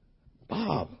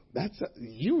 Bob,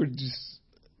 you were just,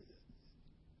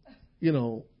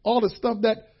 all the stuff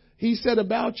that he said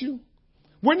about you.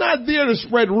 We're not there to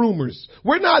spread rumors.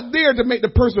 We're not there to make the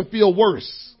person feel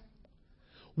worse.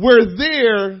 We're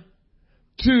there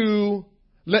to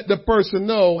let the person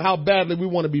know how badly we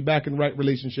want to be back in right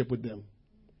relationship with them.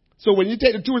 So when you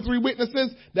take the 2 or 3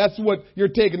 witnesses, that's what you're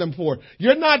taking them for.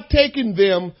 You're not taking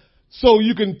them so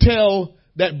you can tell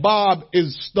that Bob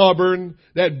is stubborn,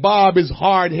 that Bob is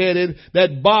hard-headed,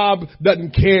 that Bob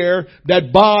doesn't care,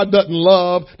 that Bob doesn't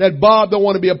love, that Bob don't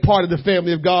want to be a part of the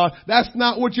family of God. That's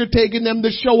not what you're taking them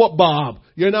to show up, Bob.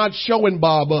 You're not showing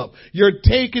Bob up. You're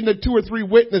taking the 2 or 3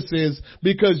 witnesses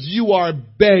because you are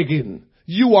begging.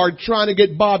 You are trying to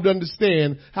get Bob to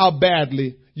understand how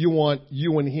badly you want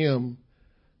you and him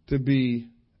to be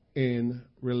in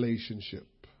relationship.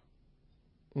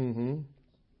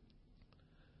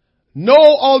 No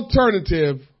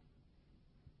alternative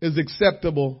is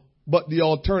acceptable but the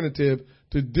alternative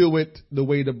to do it the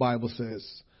way the Bible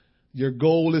says. Your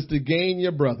goal is to gain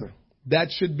your brother.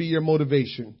 That should be your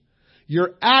motivation.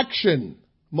 Your action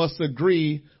must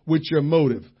agree with your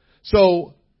motive.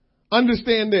 So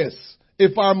understand this.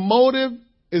 If our motive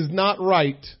is not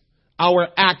right, our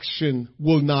action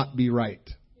will not be right.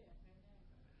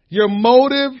 Your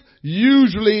motive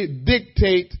usually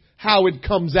dictates how it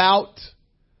comes out.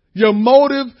 Your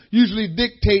motive usually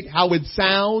dictates how it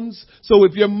sounds. So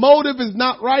if your motive is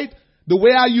not right, the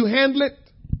way how you handle it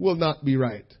will not be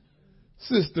right.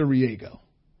 Sister Riego.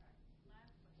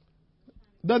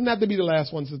 Doesn't have to be the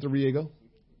last one, Sister Riego.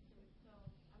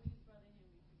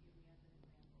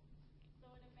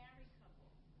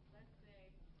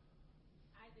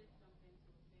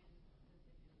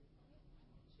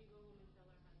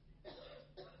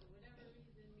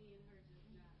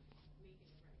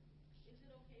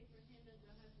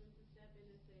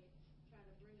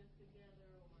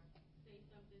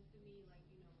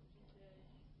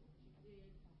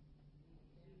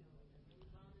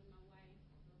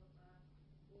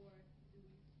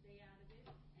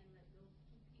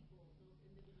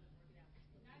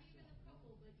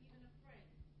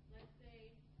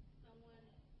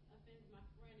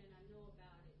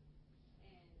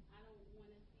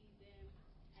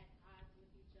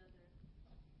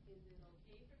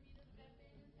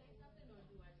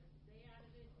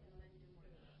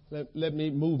 Let me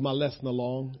move my lesson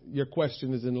along. Your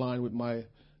question is in line with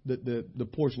the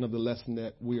portion of the lesson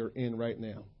that we are in right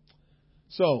now.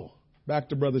 So, back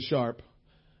to Brother Sharp,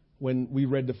 when we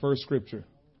read the first scripture,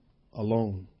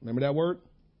 alone. Remember that word?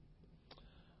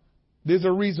 There's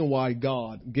a reason why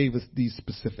God gave us these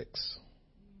specifics.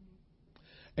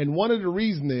 And one of the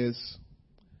reasons is,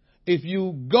 if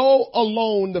you go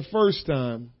alone the first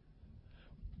time,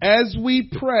 as we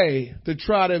pray to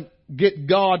try to get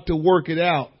God to work it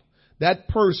out, that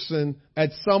person, at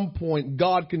some point,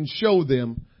 God can show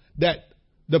them that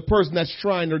the person that's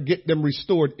trying to get them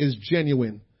restored is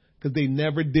genuine. Because they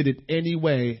never did it any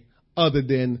way other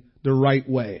than the right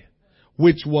way,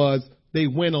 which was they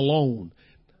went alone.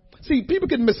 See, people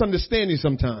can misunderstand you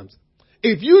sometimes.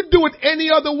 If you do it any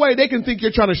other way, they can think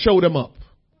you're trying to show them up.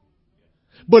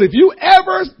 But if you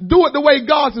ever do it the way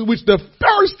God says, which the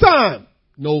first time,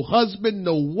 no husband,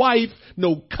 no wife,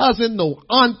 no cousin, no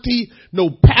auntie,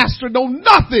 no pastor, no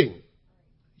nothing,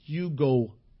 you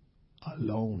go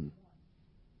alone.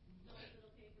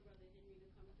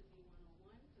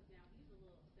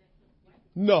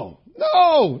 No,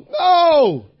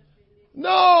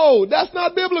 that's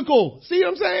not biblical. See what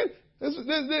I'm saying?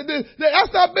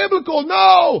 That's not biblical.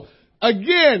 No.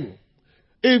 Again,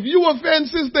 if you offend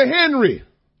Sister Henry,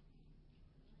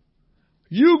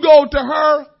 you go to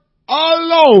her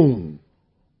alone.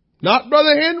 Not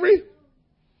Brother Henry.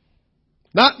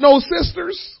 Not no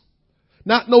sisters.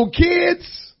 Not no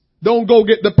kids. Don't go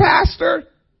get the pastor.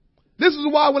 This is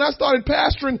why when I started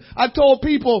pastoring, I told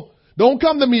people, don't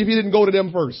come to me if you didn't go to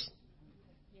them first.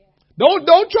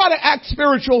 Don't try to act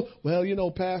spiritual. Well, you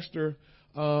know, Pastor,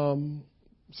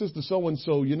 Sister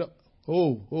so-and-so, you know,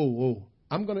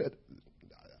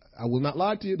 I will not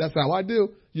lie to you. That's how I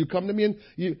do. You come to me and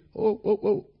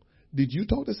did you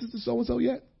talk to Sister so-and-so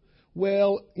yet?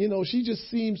 Well, you know, she just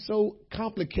seems so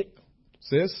complicated.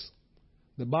 Sis,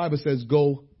 the Bible says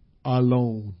go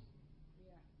alone.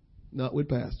 Not with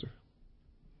Pastor.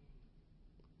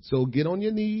 So get on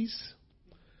your knees,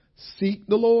 seek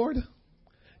the Lord,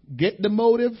 get the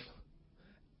motive,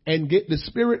 and get the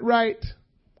spirit right,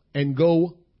 and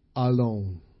go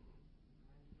alone.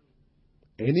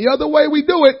 Any other way we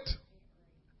do it,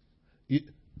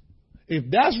 if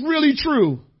that's really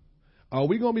true, are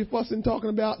we going to be fussing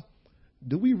talking about,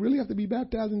 do we really have to be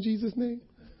baptized in Jesus' name?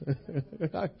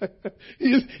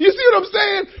 You see what I'm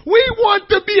saying? We want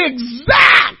to be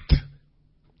exact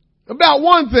about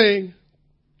one thing,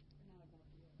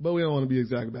 but we don't want to be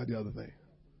exact about the other thing.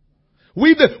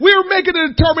 We're making a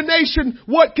determination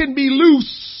what can be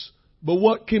loose, but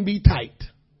what can be tight.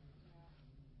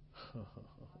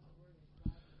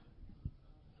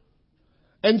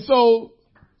 And so,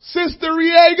 Sister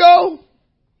Riego,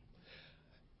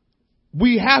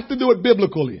 we have to do it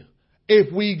biblically.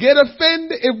 If we get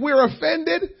offended, if we're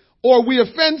offended or we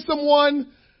offend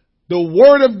someone, the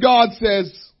Word of God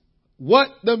says, what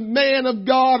the man of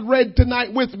God read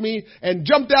tonight with me and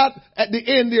jumped out at the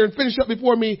end there and finished up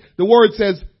before me, the Word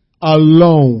says,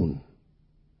 alone.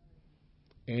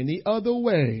 Any other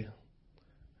way,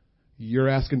 you're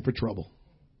asking for trouble.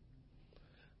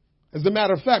 As a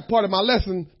matter of fact, part of my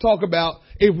lesson talk about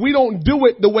if we don't do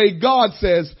it the way God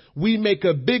says, we make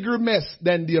a bigger mess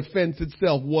than the offense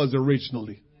itself was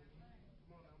originally.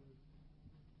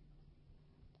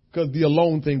 Because the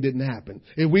alone thing didn't happen.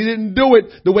 If we didn't do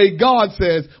it the way God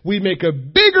says, we make a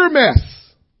bigger mess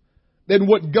than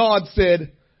what God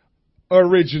said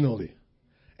originally.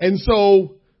 And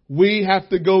so we have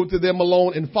to go to them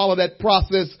alone and follow that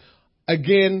process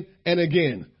again and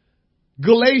again.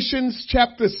 Galatians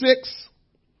chapter 6.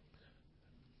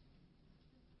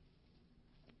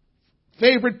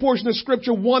 Favorite portion of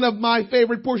scripture, one of my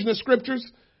favorite portion of scriptures.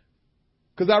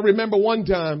 Because I remember one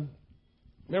time,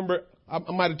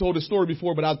 I might have told the story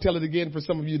before, but I'll tell it again for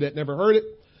some of you that never heard it.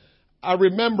 I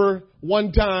remember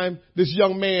one time this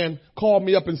young man called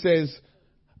me up and says,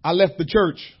 I left the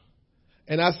church.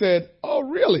 And I said, oh,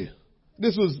 really?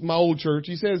 This was my old church.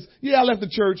 He says, yeah, I left the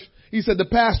church. He said, the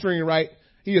pastor ain't right.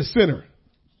 He a sinner.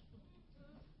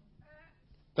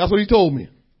 That's what he told me.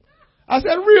 I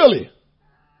said, really?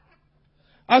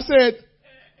 I said,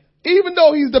 even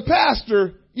though he's the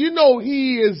pastor, you know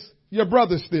he is your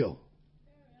brother still.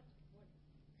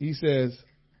 He says,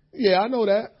 yeah, I know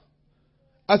that.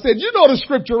 I said, you know the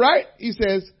scripture, right? He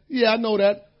says, yeah, I know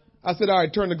that. I said, all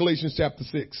right, turn to Galatians chapter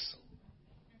 6.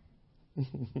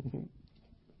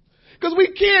 Because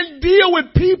we can't deal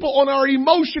with people on our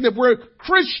emotion if we're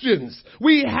Christians.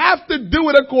 We have to do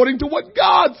it according to what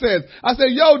God says. I said,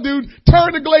 yo, dude,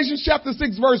 turn to Galatians chapter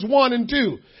 6, verse 1 and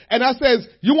 2. And I says,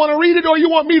 you want to read it or you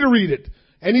want me to read it?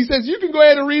 And he says, you can go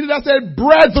ahead and read it. I said,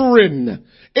 brethren,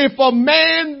 if a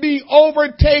man be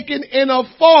overtaken in a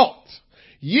fault,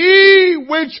 ye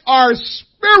which are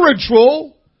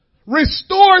spiritual,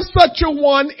 restore such a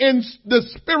one in the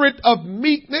spirit of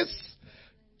meekness,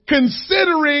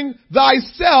 considering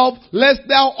thyself, lest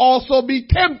thou also be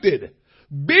tempted.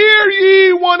 Bear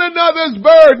ye one another's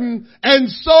burden, and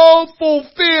so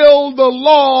fulfill the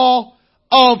law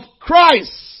of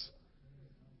Christ.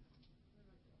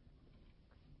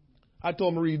 I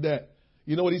told him to read that.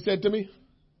 You know what he said to me?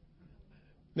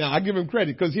 Now, I give him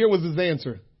credit, because here was his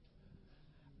answer.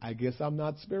 I guess I'm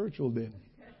not spiritual then.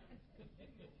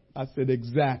 I said,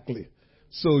 exactly.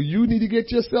 So you need to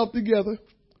get yourself together.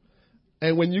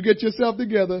 And when you get yourself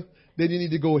together, then you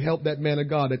need to go help that man of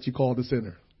God that you call the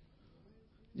sinner.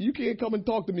 You can't come and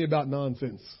talk to me about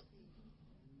nonsense.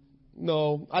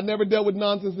 No, I never dealt with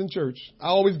nonsense in church. I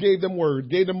always gave them word,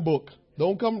 gave them book.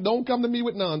 Don't come to me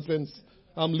with nonsense.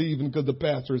 I'm leaving because the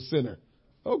pastor is a sinner.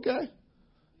 Okay.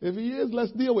 If he is,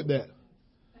 let's deal with that.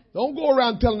 Don't go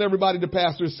around telling everybody the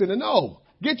pastor is a sinner. No.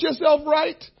 Get yourself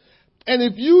right. And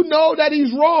if you know that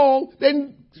he's wrong,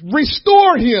 then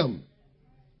restore him.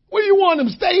 What do you want him?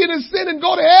 Stay in his sin and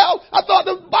go to hell? I thought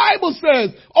the Bible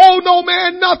says, owe no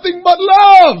man nothing but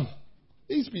love.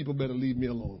 These people better leave me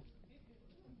alone.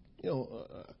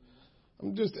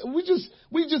 We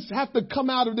just have to come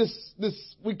out of this,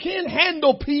 we can't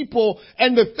handle people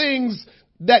and the things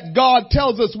that God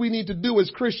tells us we need to do as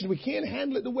Christians. We can't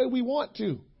handle it the way we want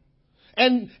to.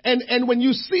 And when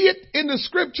you see it in the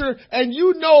scripture and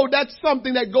you know that's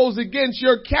something that goes against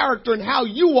your character and how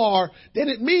you are, then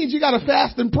it means you got to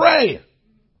fast and pray.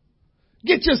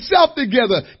 Get yourself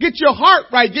together. Get your heart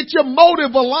right. Get your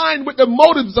motive aligned with the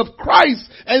motives of Christ.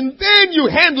 And then you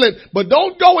handle it. But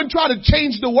don't go and try to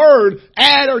change the word,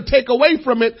 add or take away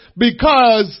from it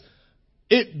because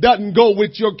it doesn't go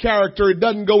with your character. It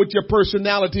doesn't go with your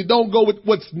personality. Don't go with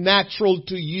what's natural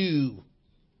to you.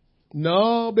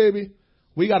 No, baby.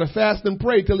 We got to fast and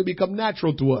pray till it becomes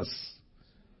natural to us.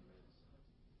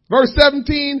 Verse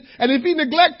 17, and if he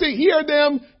neglect to hear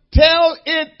them, tell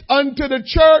it unto the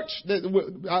church.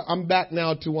 I'm back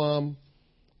now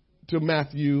to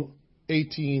Matthew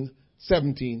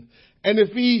 18:17. And if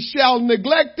he shall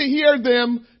neglect to hear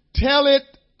them, tell it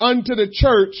unto the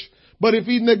church. But if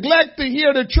he neglect to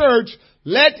hear the church,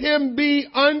 let him be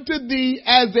unto thee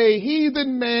as a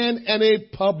heathen man and a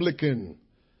publican.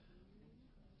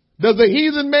 Does a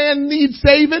heathen man need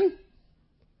saving?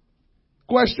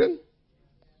 Question.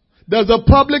 Does a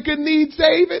publican need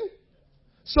saving?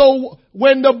 So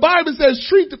when the Bible says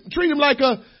treat him like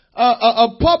a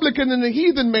publican and a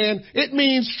heathen man, it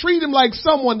means treat him like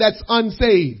someone that's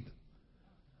unsaved.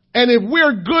 And if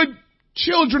we're good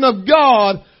children of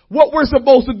God, what we're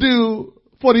supposed to do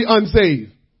for the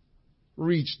unsaved?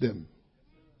 Reach them.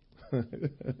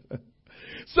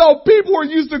 So people were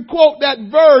used to quote that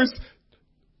verse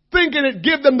thinking it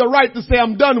give them the right to say,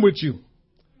 I'm done with you.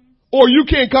 Or you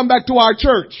can't come back to our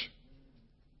church.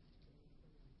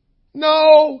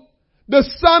 No. The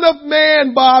Son of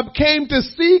Man, Bob, came to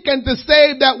seek and to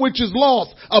save that which is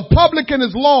lost. A publican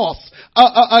is lost.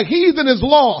 A heathen is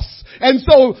lost. And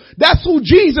so that's who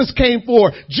Jesus came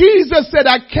for. Jesus said,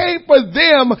 I came for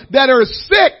them that are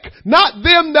sick, not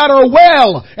them that are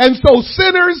well. And so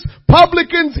sinners,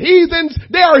 publicans, heathens,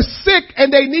 they are sick and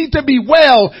they need to be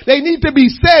well. They need to be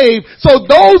saved. So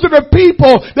those are the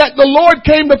people that the Lord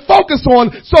came to focus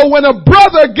on. So when a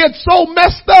brother gets so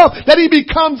messed up that he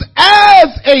becomes as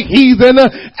a heathen,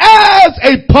 as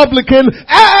a publican,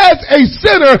 as a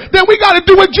sinner, then we got to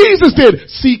do what Jesus did.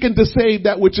 Seeking to save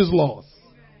that which is lost.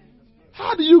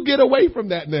 How do you get away from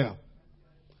that now?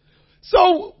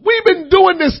 So we've been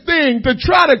doing this thing to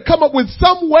try to come up with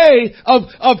some way of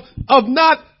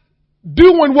not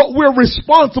doing what we're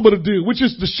responsible to do, which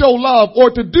is to show love or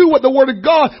to do what the Word of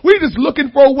God. We're just looking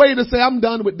for a way to say, I'm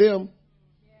done with them.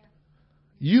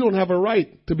 You don't have a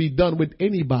right to be done with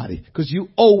anybody because you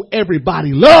owe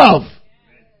everybody love.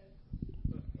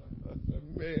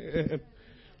 Man.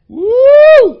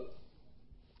 Woo!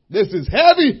 This is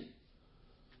heavy.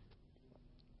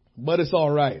 But it's all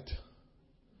right.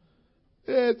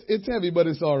 It's heavy, but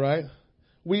it's all right.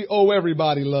 We owe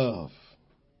everybody love.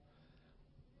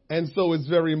 And so it's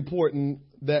very important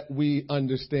that we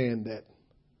understand that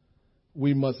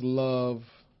we must love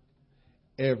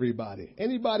everybody.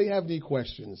 Anybody have any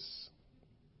questions?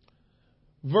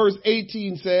 Verse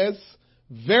 18 says,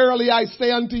 verily I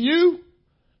say unto you,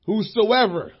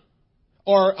 whatsoever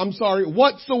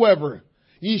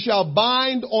ye shall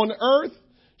bind on earth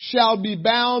shall be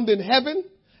bound in heaven,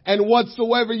 and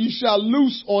whatsoever you shall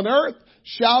loose on earth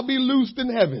shall be loosed in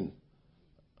heaven.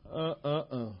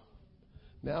 Now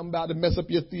I'm about to mess up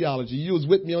your theology. You was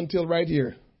with me until right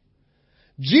here.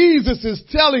 Jesus is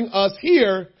telling us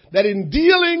here that in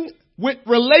dealing with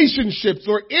relationships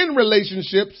or in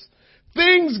relationships,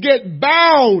 things get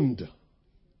bound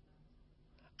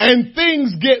and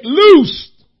things get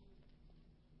loosed.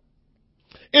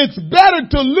 It's better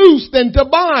to loose than to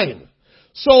bind.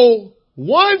 So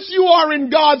once you are in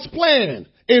God's plan,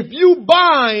 if you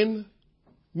bind,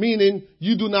 meaning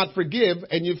you do not forgive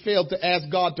and you fail to ask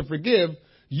God to forgive,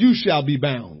 you shall be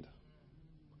bound.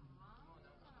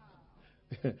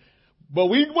 But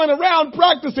we went around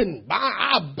practicing,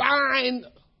 I bind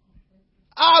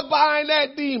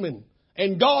that demon.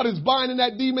 And God is binding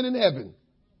that demon in heaven.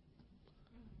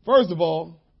 First of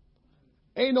all,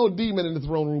 ain't no demon in the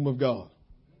throne room of God.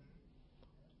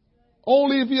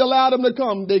 Only if you allow them to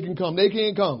come, they can come. They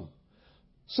can't come.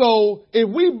 So if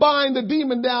we bind the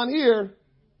demon down here,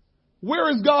 where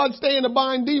is God staying to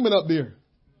bind demon up there?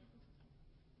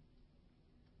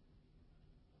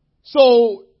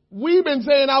 So we've been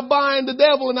saying I bind the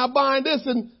devil and I bind this,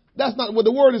 and that's not what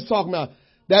the word is talking about.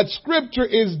 That scripture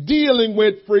is dealing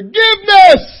with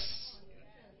forgiveness.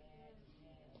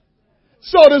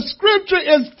 So the scripture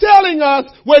is telling us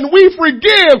when we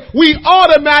forgive, we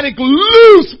automatically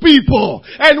lose people.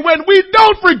 And when we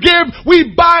don't forgive,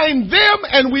 we bind them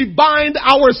and we bind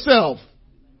ourselves.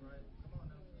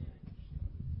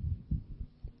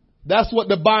 That's what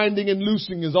the binding and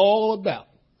loosing is all about.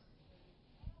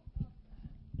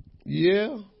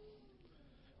 Yeah.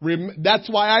 That's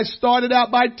why I started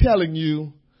out by telling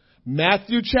you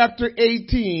Matthew chapter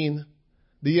 18,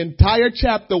 the entire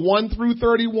chapter 1 through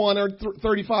 31 or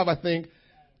 35, I think,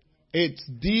 it's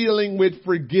dealing with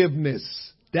forgiveness.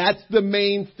 That's the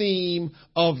main theme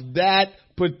of that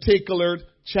particular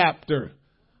chapter.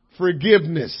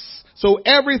 Forgiveness. So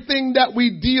everything that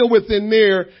we deal with in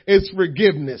there is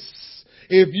forgiveness.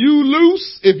 If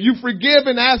you forgive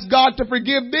and ask God to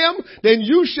forgive them, then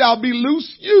you shall be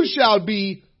loose, you shall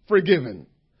be forgiven.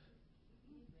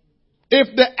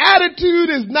 If the attitude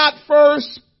is not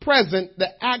first present, the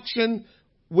action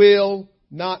will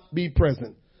not be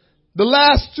present. The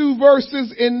last two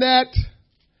verses in that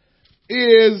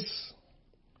is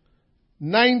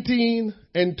 19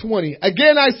 and 20.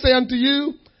 Again, I say unto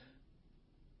you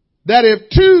that if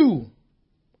two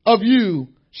of you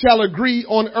shall agree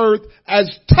on earth as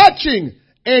touching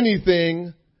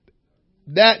anything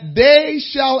that they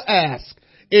shall ask,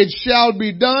 it shall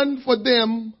be done for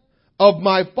them of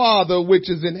my Father which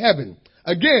is in heaven.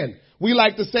 Again, we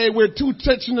like to say we're two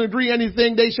touch and agree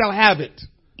anything, they shall have it.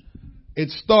 It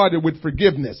started with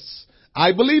forgiveness.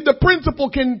 I believe the principle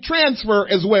can transfer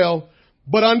as well,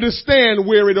 but understand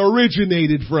where it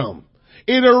originated from.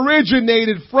 It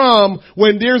originated from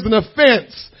when there's an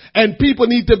offense and people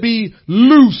need to be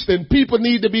loosed and people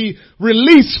need to be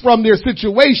released from their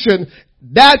situation.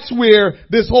 That's where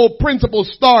this whole principle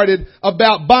started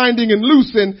about binding and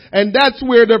loosing. And that's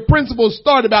where the principle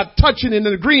started about touching and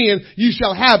agreeing, you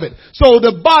shall have it. So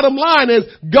the bottom line is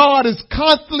God is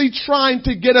constantly trying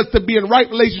to get us to be in right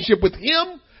relationship with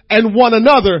Him and one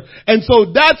another. And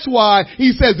so that's why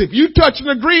He says, if you touch and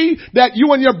agree that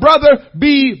you and your brother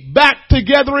be back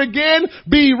together again,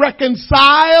 be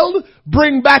reconciled,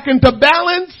 bring back into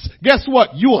balance, guess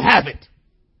what? You'll have it.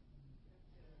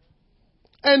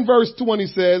 And verse 20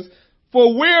 says,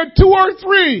 for where two or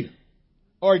three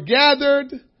are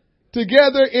gathered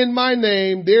together in my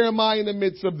name, there am I in the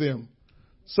midst of them.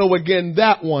 So again,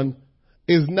 that one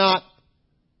is not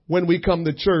when we come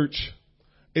to church.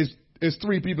 It's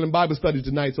three people in Bible study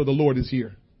tonight, so the Lord is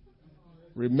here.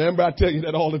 Remember, I tell you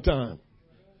that all the time.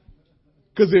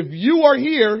 Because if you are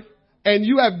here and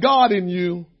you have God in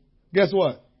you, guess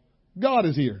what? God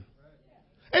is here.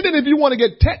 And then if you want to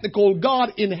get technical,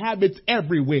 God inhabits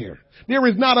everywhere. There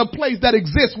is not a place that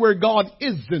exists where God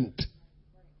isn't.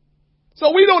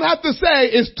 So we don't have to say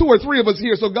it's two or three of us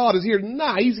here, so God is here.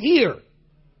 Nah, He's here.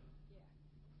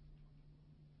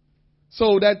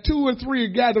 So that two or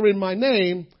three gather in my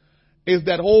name is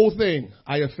that whole thing.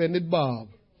 I offended Bob.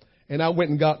 And I went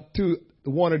and got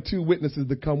one or two witnesses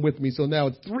to come with me. So now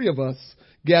it's three of us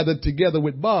gathered together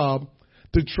with Bob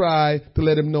to try to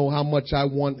let him know how much I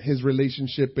want his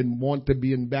relationship and want to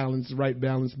be in balance, right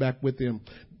balance back with him.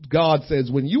 God says,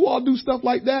 when you all do stuff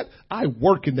like that, I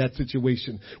work in that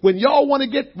situation. When y'all want to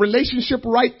get relationship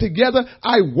right together,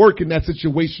 I work in that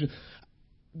situation.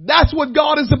 That's what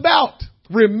God is about.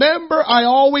 Remember, I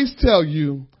always tell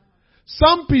you,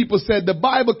 some people said the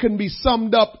Bible can be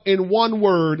summed up in one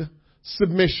word,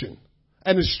 submission.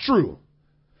 And it's true.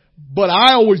 But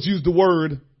I always use the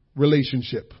word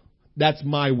relationship. That's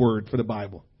my word for the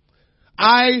Bible.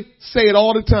 I say it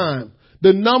all the time.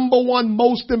 The number one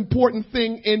most important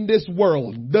thing in this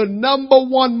world, the number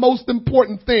one most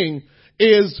important thing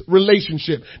is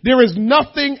relationship. There is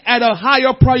nothing at a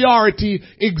higher priority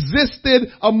existed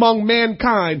among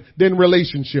mankind than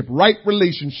relationship, right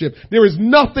relationship. There is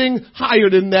nothing higher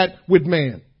than that with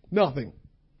man. Nothing.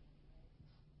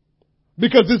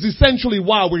 Because it's essentially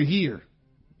why we're here.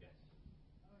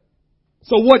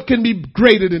 So what can be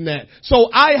greater than that? So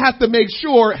I have to make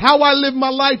sure how I live my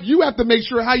life. You have to make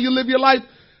sure how you live your life.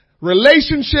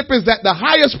 Relationship is at the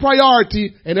highest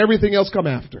priority and everything else come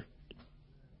after.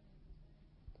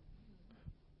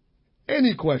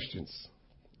 Any questions?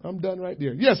 I'm done right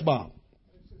there. Yes, Bob.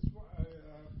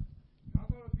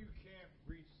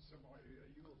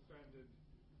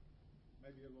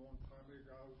 you a long time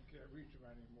ago, you can't reach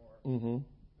them anymore. Mm-hmm.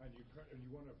 And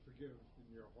you want to forgive in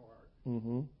your heart.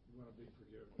 Mm-hmm. You want to be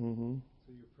forgiven. Mm-hmm.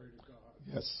 So you pray to God.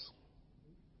 Yes.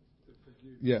 To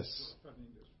forgive Yes. you for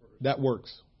offending this person. That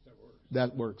works. That works.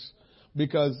 That works.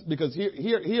 Because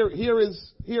here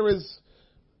is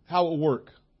how it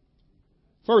works.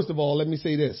 First of all, let me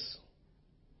say this,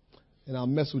 and I'll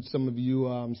mess with some of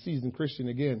you seasoned Christian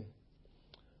again.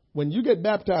 When you get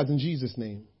baptized in Jesus'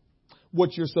 name,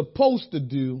 what you're supposed to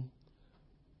do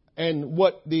and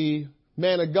what the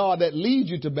man of God that leads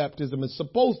you to baptism is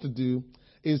supposed to do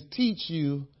is teach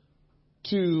you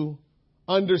to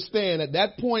understand at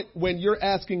that point when you're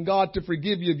asking God to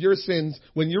forgive you of your sins,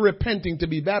 when you're repenting to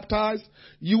be baptized,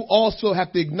 you also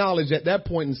have to acknowledge at that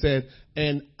point and say,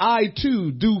 and I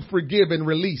too do forgive and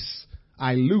release.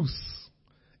 I loose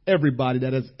everybody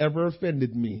that has ever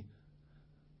offended me.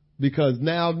 Because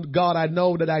now, God, I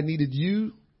know that I needed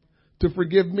you to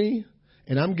forgive me,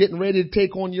 and I'm getting ready to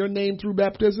take on your name through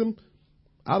baptism.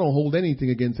 I don't hold anything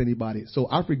against anybody, so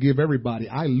I forgive everybody.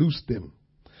 I loose them.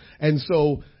 And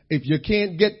so if you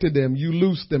can't get to them, you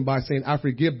loose them by saying, I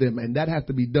forgive them. And that has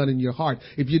to be done in your heart.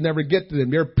 If you never get to them,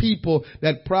 there are people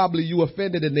that probably you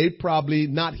offended and they probably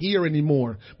not here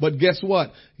anymore. But guess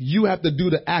what? You have to do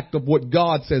the act of what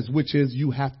God says, which is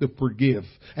you have to forgive.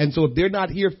 And so if they're not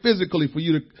here physically for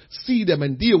you to see them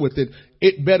and deal with it,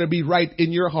 it better be right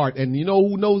in your heart. And you know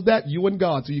who knows that? You and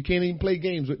God. So you can't even play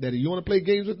games with that. If you want to play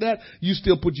games with that, you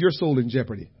still put your soul in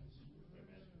jeopardy.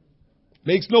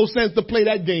 Makes no sense to play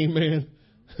that game, man.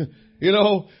 You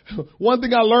know, one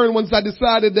thing I learned once I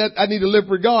decided that I need to live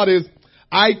for God is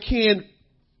I can't,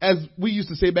 as we used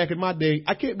to say back in my day,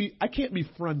 I can't be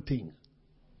fronting.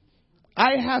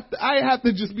 I have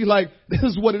to just be like, this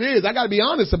is what it is. I got to be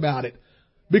honest about it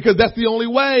because that's the only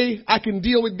way I can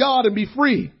deal with God and be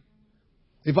free.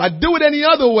 If I do it any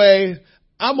other way,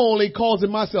 I'm only causing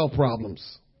myself problems.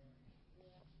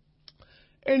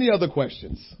 Any other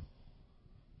questions?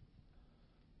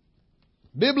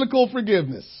 Biblical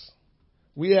forgiveness.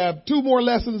 We have 2 more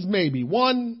lessons, maybe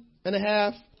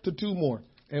 1.5 to 2 more.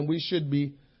 And we should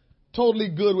be totally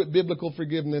good with biblical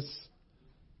forgiveness.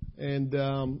 And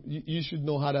you should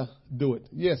know how to do it.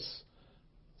 Yes,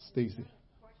 Stacy.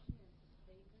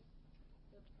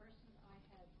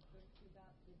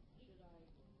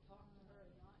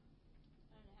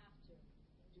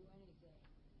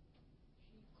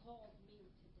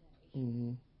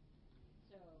 Mm-hmm.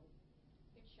 So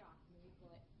it shocked me,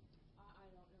 but I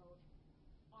don't know.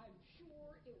 I'm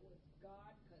sure it was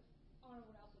God, because I don't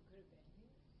know what else it could have been.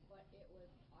 But it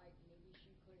was like maybe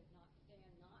she could have not stand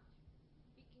not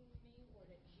speaking to me, or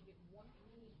that she didn't want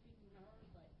me speaking to her,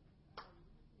 but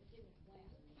it didn't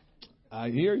land me. I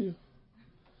hear you.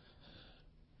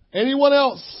 Anyone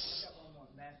else?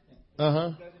 Last thing.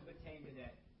 Uh-huh. It doesn't pertain to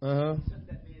that. Uh-huh.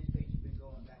 Since that me and Stacey been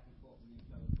going back and forth with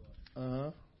each other for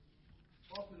Uh-huh.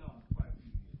 off and on quite a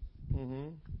few years.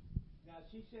 Mm-hmm. Now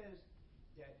she says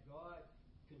that God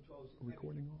controls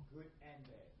Recording everything, on? good and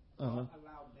bad. Uh-huh. God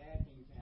allowed bad